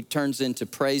 hours turns into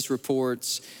praise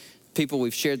reports, people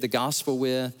we've shared the gospel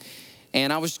with.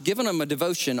 And I was giving them a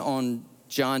devotion on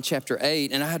John chapter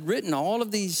 8, and I had written all of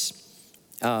these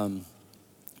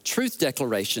truth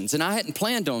declarations, and I hadn't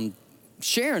planned on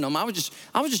sharing them. I was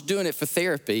just doing it for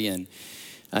therapy, and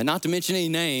not to mention any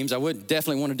names. I would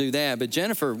definitely want to do that. But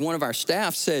Jennifer, one of our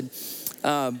staff, said,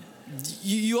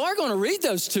 you are going to read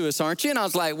those to us, aren't you? And I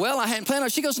was like, well, I hadn't planned on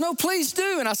it. She goes, no, please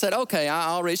do. And I said, okay,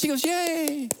 I'll read. She goes,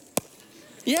 yay,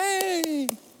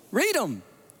 read them.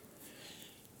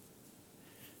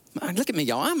 Look at me,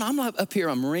 y'all. I'm up here.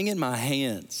 I'm wringing my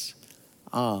hands.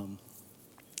 You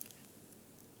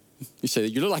say,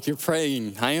 you look like you're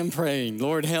praying. I am praying.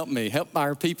 Lord, help me. Help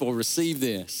our people receive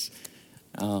this.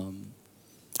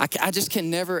 I just can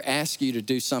never ask you to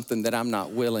do something that I'm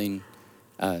not willing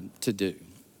to do.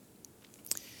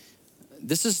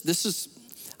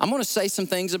 I'm going to say some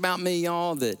things about me,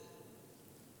 y'all, that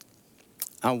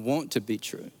I want to be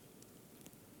true,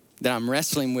 that I'm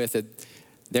wrestling with it.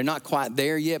 They're not quite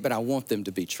there yet, but I want them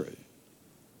to be true.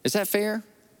 Is that fair?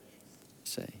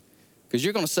 Say, because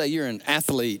you're going to say you're an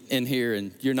athlete in here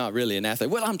and you're not really an athlete.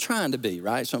 Well, I'm trying to be,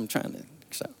 right? So I'm trying to.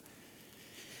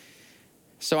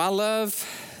 So I love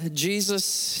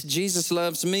Jesus. Jesus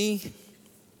loves me.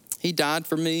 He died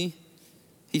for me.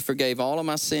 He forgave all of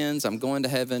my sins. I'm going to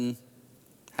heaven.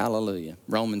 Hallelujah.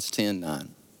 Romans 10:9.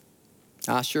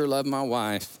 I sure love my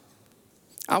wife.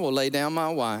 I will lay down my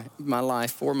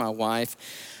life for my wife.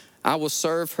 I will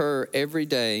serve her every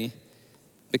day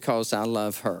because I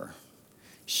love her.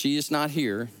 She is not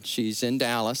here. She's in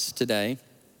Dallas today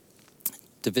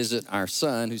to visit our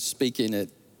son who's speaking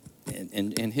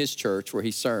in his church where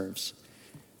he serves.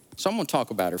 So I'm going to talk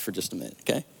about her for just a minute,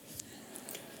 okay?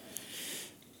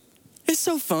 It's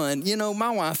so fun. You know, my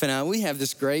wife and I, we have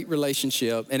this great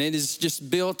relationship, and it is just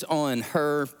built on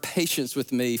her patience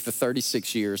with me for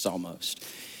 36 years almost.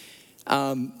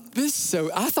 I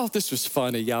thought this was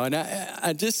funny, y'all.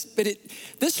 And this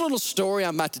little story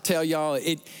I'm about to tell y'all,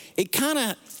 it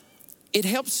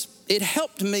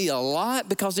helped me a lot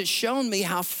because it's shown me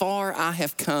how far I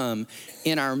have come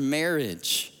in our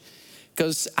marriage.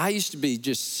 Because I used to be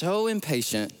just so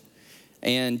impatient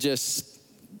and just,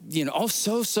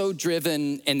 so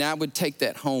driven, and I would take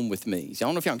that home with me. So I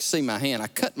don't know if y'all can see my hand. I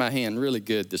cut my hand really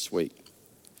good this week.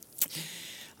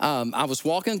 I was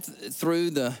walking through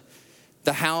the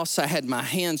house. I had my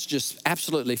hands just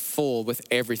absolutely full with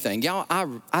everything. Y'all,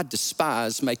 I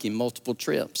despise making multiple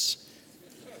trips.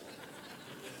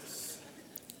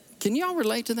 Can y'all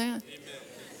relate to that?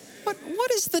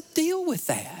 What is the deal with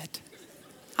that?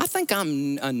 I think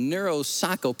I'm a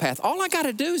neuropsychopath. All I got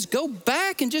to do is go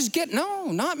back and just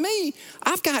no, not me.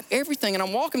 I've got everything, and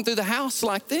I'm walking through the house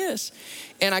like this,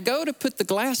 and I go to put the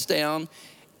glass down,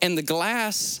 and the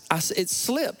glass, it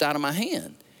slipped out of my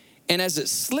hand. And as it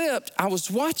slipped, I was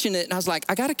watching it, and I was like,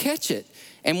 I got to catch it.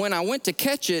 And when I went to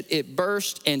catch it, it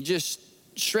burst and just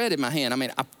shredded my hand. I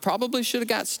mean, I probably should have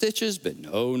got stitches, but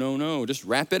no, just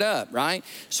wrap it up, right?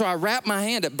 So I wrapped my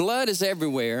hand up. Blood is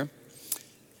everywhere.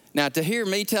 Now, to hear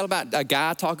me tell about a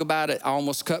guy talk about it, I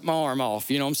almost cut my arm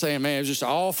off. You know what I'm saying, man? It was just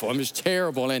awful. It was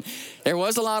terrible. And there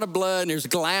was a lot of blood, and there's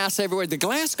glass everywhere. The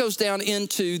glass goes down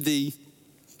into the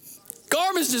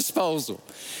garbage disposal.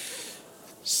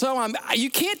 So you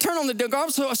can't turn on the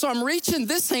garbage, so I'm reaching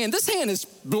this hand. This hand is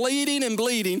bleeding,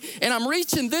 and I'm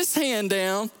reaching this hand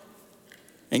down,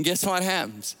 and guess what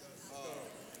happens?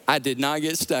 I did not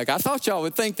get stuck. I thought y'all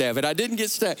would think that, but I didn't get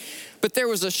stuck. But there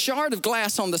was a shard of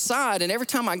glass on the side, and every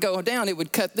time I go down, it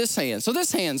would cut this hand. So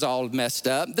this hand's all messed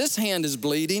up. This hand is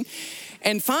bleeding.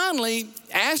 And finally,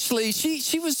 Ashley,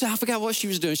 she was, I forgot what she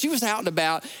was doing. She was out and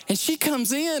about, and she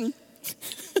comes in.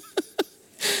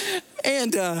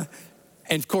 And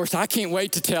of course, I can't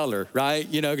wait to tell her, right?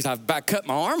 You know, because I've about cut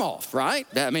my arm off, right?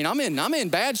 I mean, I'm in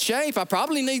bad shape. I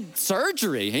probably need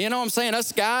surgery. You know what I'm saying?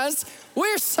 Us guys,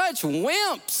 we're such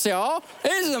wimps, y'all.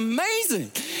 It is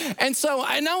amazing. And so,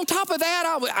 and on top of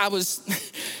that,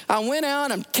 I went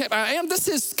out and this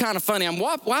is kind of funny. I'm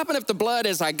wiping up the blood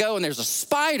as I go, and there's a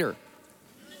spider.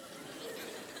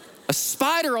 A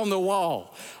spider on the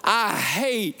wall. I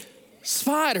hate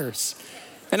spiders.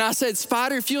 And I said,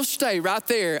 Spider, if you'll stay right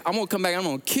there, I'm gonna come back, I'm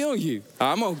gonna kill you.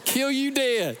 I'm gonna kill you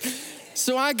dead.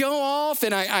 So I go off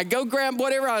and I go grab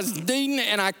whatever I was needing,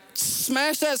 and I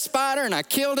smashed that spider and I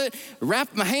killed it,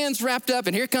 my hands wrapped up,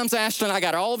 and here comes Ashley, and I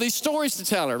got all these stories to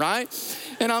tell her, right?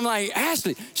 And I'm like,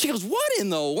 Ashley, she goes, what in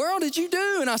the world did you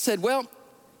do? And I said, well,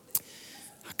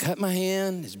 I cut my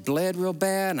hand, it's bled real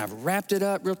bad, and I've wrapped it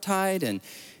up real tight, and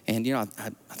you know,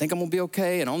 I think I'm gonna be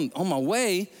okay. And on my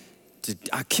way,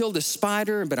 I killed a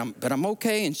spider, but I'm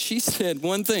okay. And she said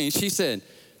one thing. She said,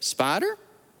 spider?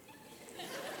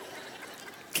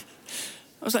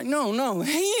 I was like, no,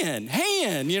 hand,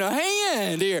 you know,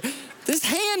 hand here. This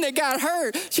hand that got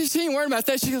hurt. She ain't worried about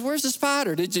that. She goes, where's the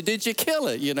spider? Did you kill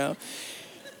it, you know?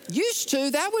 Used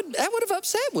to, that would have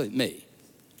upset with me.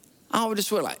 I would just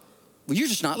feel like, well, you're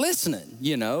just not listening,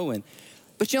 you know?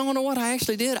 But y'all know what I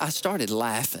actually did? I started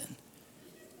laughing.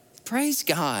 Praise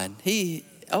God.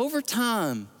 Over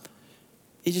time,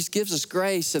 He just gives us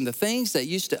grace, and the things that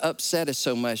used to upset us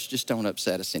so much just don't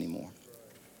upset us anymore.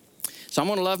 So I'm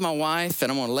gonna love my wife,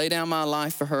 and I'm gonna lay down my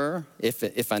life for her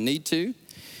if I need to.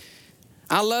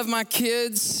 I love my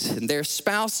kids and their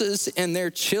spouses and their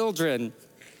children.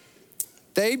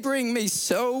 They bring me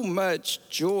so much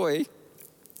joy,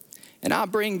 and I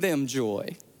bring them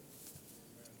joy,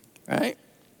 right?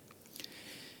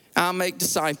 I'll make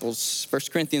disciples,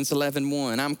 1 Corinthians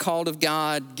 11:1. I'm called of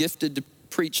God, gifted to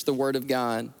preach the word of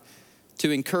God, to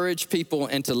encourage people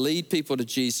and to lead people to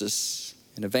Jesus.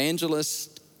 An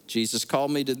evangelist, Jesus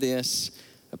called me to this.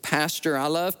 A pastor, I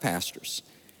love pastors.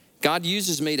 God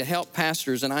uses me to help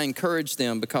pastors, and I encourage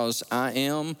them because I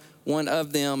am one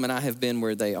of them and I have been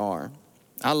where they are.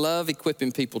 I love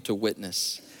equipping people to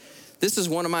witness. This is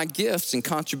one of my gifts and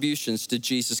contributions to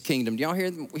Jesus' kingdom. Do y'all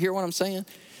hear what I'm saying?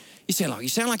 You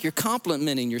sound like you're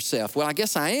complimenting yourself. Well, I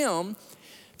guess I am,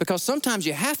 because sometimes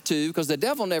you have to, because the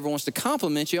devil never wants to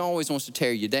compliment you, he always wants to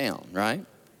tear you down, right?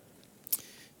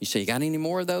 You say, you got any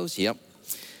more of those? Yep.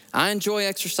 I enjoy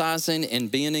exercising and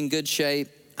being in good shape.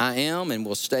 I am and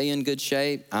will stay in good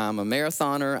shape. I'm a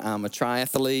marathoner. I'm a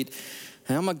triathlete.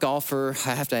 I'm a golfer.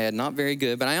 I have to add, not very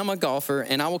good, but I am a golfer,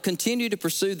 and I will continue to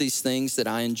pursue these things that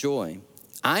I enjoy.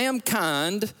 I am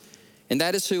kind, and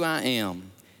that is who I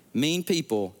am. Mean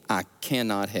people, I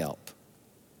cannot help.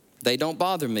 They don't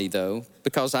bother me, though,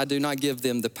 because I do not give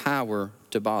them the power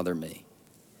to bother me.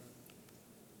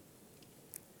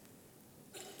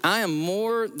 I am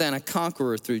more than a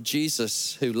conqueror through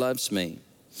Jesus who loves me.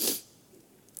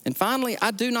 And finally,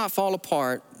 I do not fall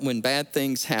apart when bad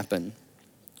things happen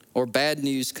or bad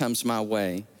news comes my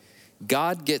way.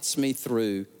 God gets me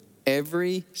through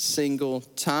every single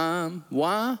time.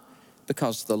 Why?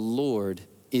 Because the Lord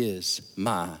is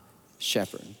my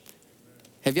shepherd.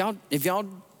 Have y'all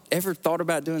ever thought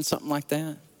about doing something like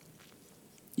that?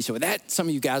 You say, well, some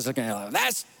of you guys are going,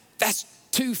 that's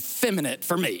too feminine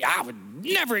for me. I would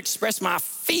never express my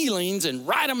feelings and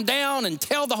write them down and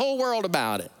tell the whole world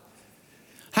about it.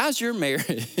 How's your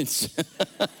marriage?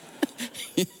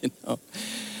 You know.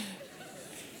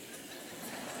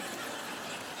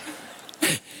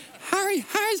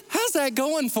 How's that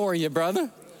going for you, brother?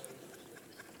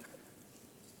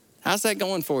 How's that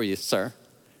going for you, sir?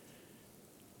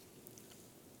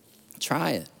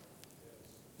 Try it.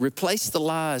 Replace the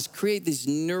lies. Create these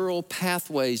neural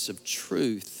pathways of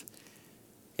truth.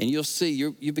 And you'll see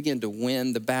you begin to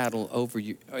win the battle over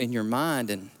you in your mind.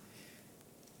 And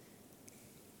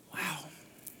wow.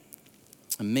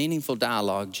 A meaningful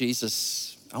dialogue.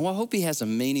 Jesus, I hope he has a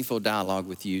meaningful dialogue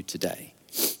with you today.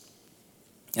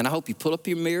 And I hope you pull up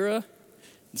your mirror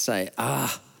and say,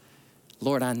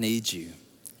 Lord, I need you.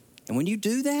 And when you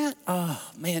do that, oh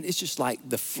man, it's just like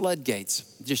the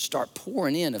floodgates just start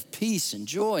pouring in of peace and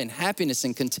joy and happiness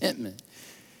and contentment.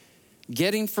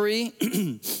 Getting free,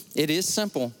 it is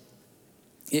simple.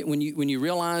 When you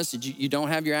realize that you don't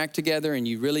have your act together and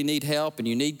you really need help and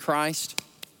you need Christ,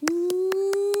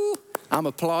 woo, I'm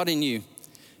applauding you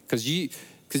because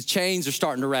chains are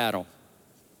starting to rattle.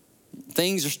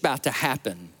 Things are about to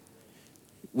happen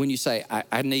when you say,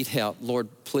 I need help. Lord,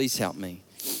 please help me.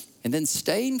 And then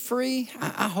staying free,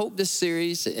 I hope this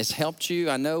series has helped you.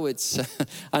 I know it's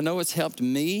helped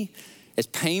me. As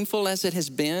painful as it has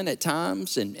been at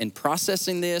times and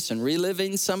processing this and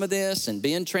reliving some of this and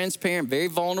being transparent, very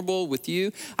vulnerable with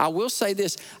you, I will say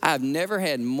this, I've never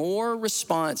had more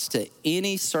response to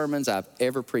any sermons I've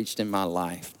ever preached in my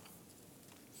life.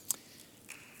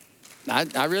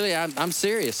 I'm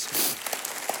serious.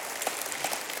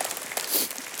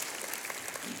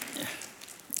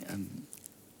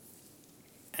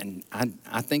 And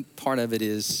I think part of it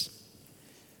is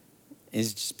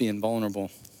just being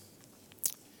vulnerable.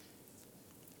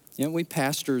 You know, we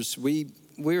pastors,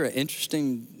 we're an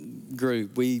interesting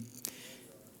group. We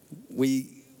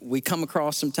come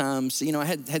across sometimes, you know, I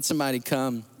had somebody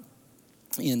come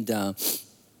and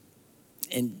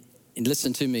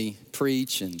listen to me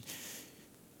preach and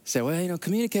say, well, you know,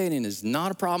 communicating is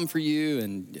not a problem for you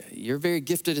and you're very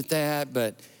gifted at that,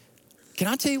 but can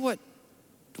I tell you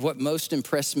what most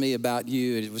impressed me about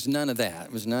you? It was none of that.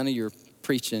 It was none of your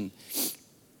preaching.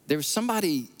 There was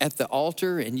somebody at the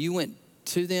altar and you went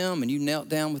to them and you knelt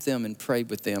down with them and prayed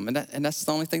with them. And that's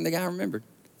the only thing the guy remembered.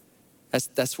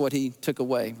 That's what he took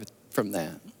away from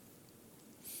that.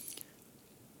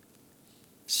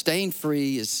 Staying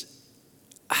free is,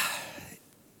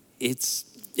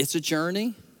 it's a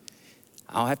journey.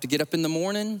 I'll have to get up in the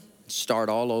morning, start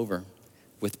all over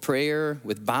with prayer,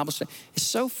 with Bible study. It's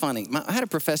so funny. I had a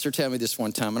professor tell me this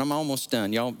one time, and I'm almost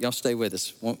done. Y'all stay with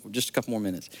us. Just a couple more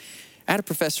minutes. I had a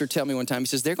professor tell me one time, he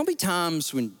says, there are going to be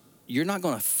times when you're not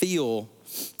going to feel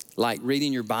like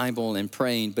reading your Bible and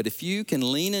praying, but if you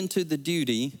can lean into the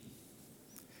duty,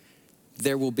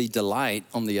 there will be delight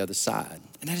on the other side.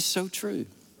 And that is so true.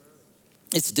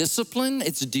 It's discipline,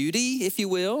 it's duty, if you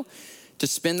will, to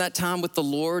spend that time with the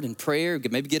Lord in prayer,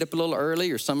 maybe get up a little early,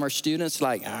 or some of our students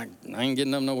like, I ain't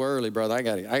getting up no early, brother. I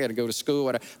got to go to school.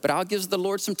 But I'll give the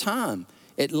Lord some time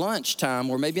at lunchtime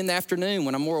or maybe in the afternoon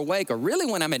when I'm more awake, or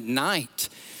really when I'm at night.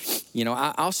 You know,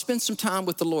 I'll spend some time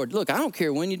with the Lord. Look, I don't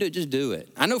care when you do it, just do it.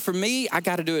 I know for me, I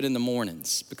got to do it in the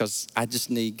mornings because I just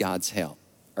need God's help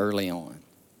early on.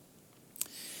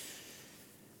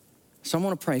 So I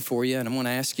want to pray for you, and I want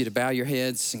to ask you to bow your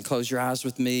heads and close your eyes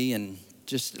with me and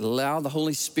just allow the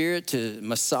Holy Spirit to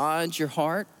massage your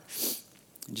heart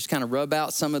and just kind of rub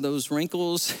out some of those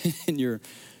wrinkles in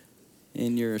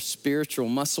your spiritual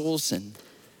muscles. And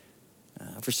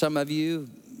for some of you,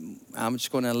 I'm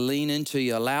just going to lean into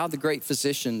you. Allow the great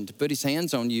physician to put his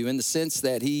hands on you in the sense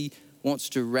that he wants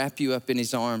to wrap you up in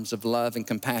his arms of love and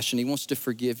compassion. He wants to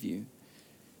forgive you.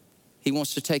 He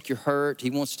wants to take your hurt. He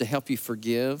wants to help you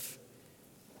forgive.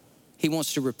 He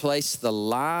wants to replace the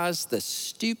lies, the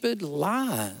stupid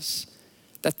lies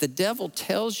that the devil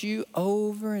tells you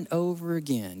over and over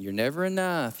again. You're never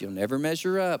enough. You'll never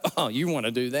measure up. Oh, you want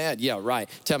to do that? Yeah, right.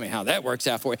 Tell me how that works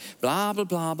out for you. Blah, blah,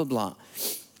 blah, blah, blah.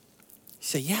 You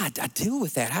say, yeah, I deal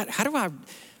with that. How do I?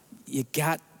 You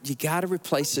got to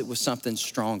replace it with something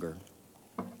stronger.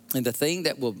 And the thing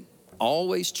that will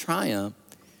always triumph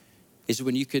is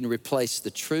when you can replace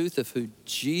the truth of who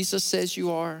Jesus says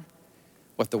you are,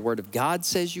 what the Word of God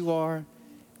says you are.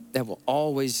 That will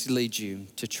always lead you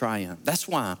to triumph. That's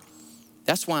why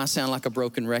I sound like a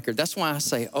broken record. That's why I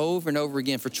say over and over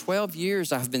again, for 12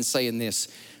 years I've been saying this: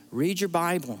 read your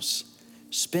Bibles,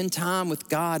 spend time with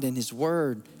God and His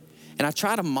Word. And I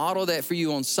try to model that for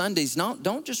you on Sundays.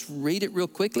 Don't just read it real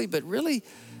quickly, but really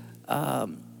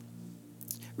kind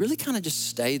of just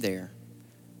stay there.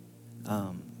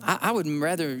 I would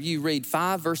rather you read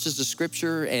 5 verses of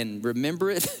Scripture and remember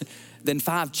it than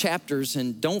 5 chapters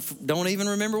and don't even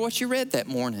remember what you read that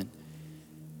morning.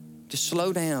 Just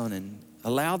slow down and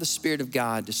allow the Spirit of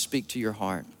God to speak to your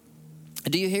heart.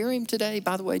 Do you hear Him today?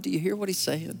 By the way, do you hear what He's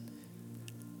saying?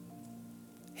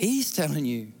 He's telling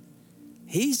you,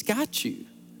 He's got you.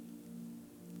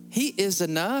 He is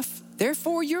enough,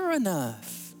 therefore you're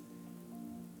enough.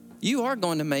 You are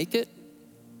going to make it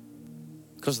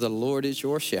because the Lord is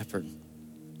your shepherd.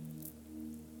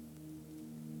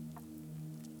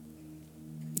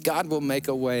 God will make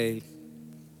a way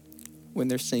when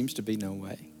there seems to be no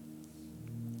way.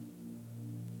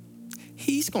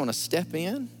 He's going to step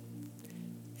in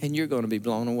and you're going to be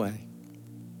blown away.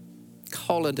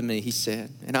 Call unto me, he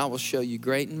said, and I will show you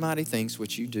great and mighty things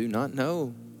which you do not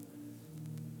know.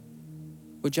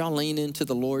 Would y'all lean into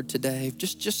the Lord today?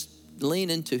 Just lean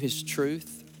into his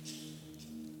truth.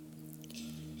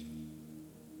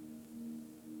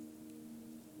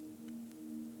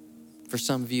 For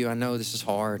some of you, I know this is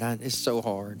hard. It's so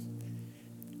hard.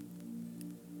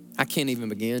 I can't even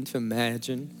begin to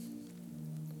imagine.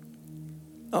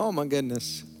 Oh my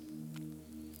goodness.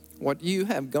 What you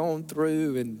have gone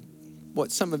through and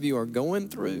what some of you are going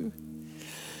through.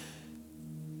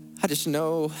 I just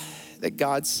know that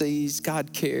God sees,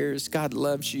 God cares, God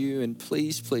loves you, and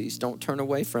please, please don't turn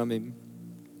away from him.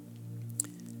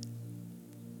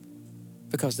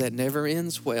 Because that never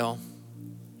ends well.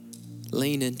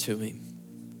 Lean into him.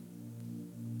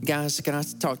 Guys, can I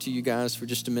talk to you guys for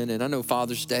just a minute? I know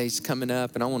Father's Day is coming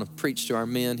up, and I want to preach to our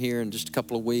men here in just a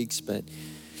couple of weeks, but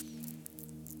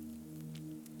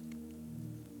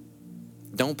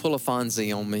don't pull a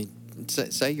Fonzie on me.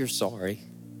 Say you're sorry.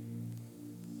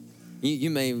 You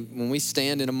may, when we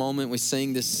stand in a moment, we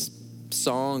sing this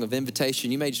song of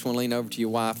invitation, you may just want to lean over to your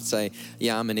wife and say,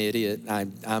 yeah, I'm an idiot.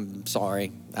 I'm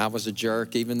sorry. I was a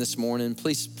jerk even this morning.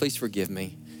 Please forgive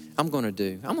me. I'm going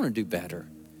to do better.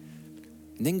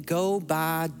 And then go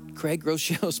buy Craig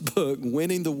Groeschel's book,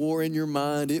 Winning the War in Your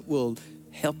Mind. It will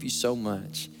help you so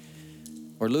much.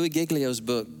 Or Louis Giglio's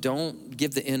book, Don't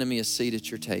Give the Enemy a Seat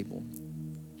at Your Table.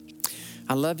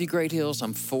 I love you, Great Hills.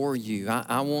 I'm for you.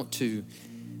 I want to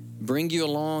bring you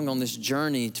along on this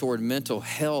journey toward mental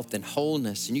health and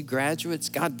wholeness. And you graduates,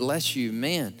 God bless you.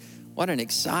 Man, what an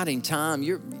exciting time.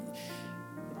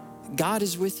 God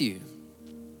is with you.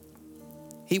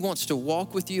 He wants to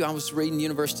walk with you. I was reading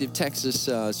University of Texas.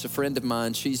 It's a friend of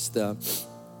mine. She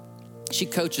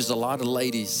coaches a lot of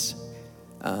ladies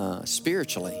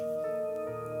spiritually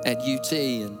at UT.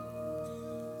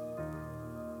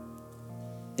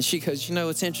 And she goes, you know,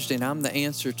 it's interesting. I'm the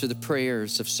answer to the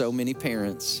prayers of so many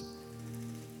parents.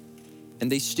 And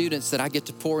these students that I get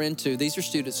to pour into, these are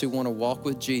students who want to walk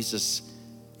with Jesus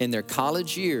in their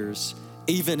college years,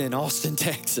 even in Austin,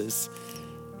 Texas.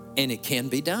 And it can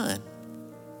be done.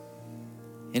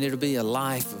 And it'll be a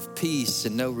life of peace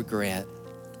and no regret.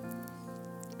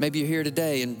 Maybe you're here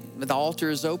today and the altar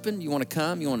is open. You want to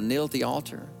come, you want to kneel at the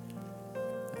altar.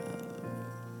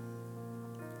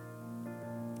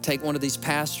 Take one of these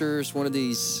pastors, one of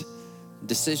these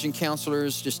decision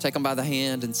counselors, just take them by the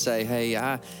hand and say, hey,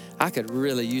 I could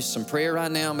really use some prayer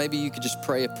right now. Maybe you could just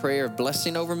pray a prayer of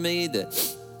blessing over me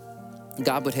that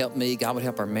God would help me, God would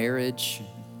help our marriage.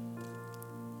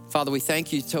 Father, we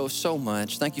thank you so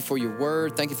much. Thank you for your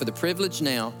word. Thank you for the privilege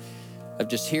now of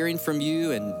just hearing from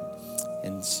you and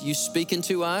you speaking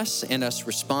to us and us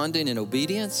responding in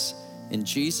obedience. In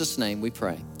Jesus' name we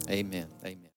pray. Amen. Amen.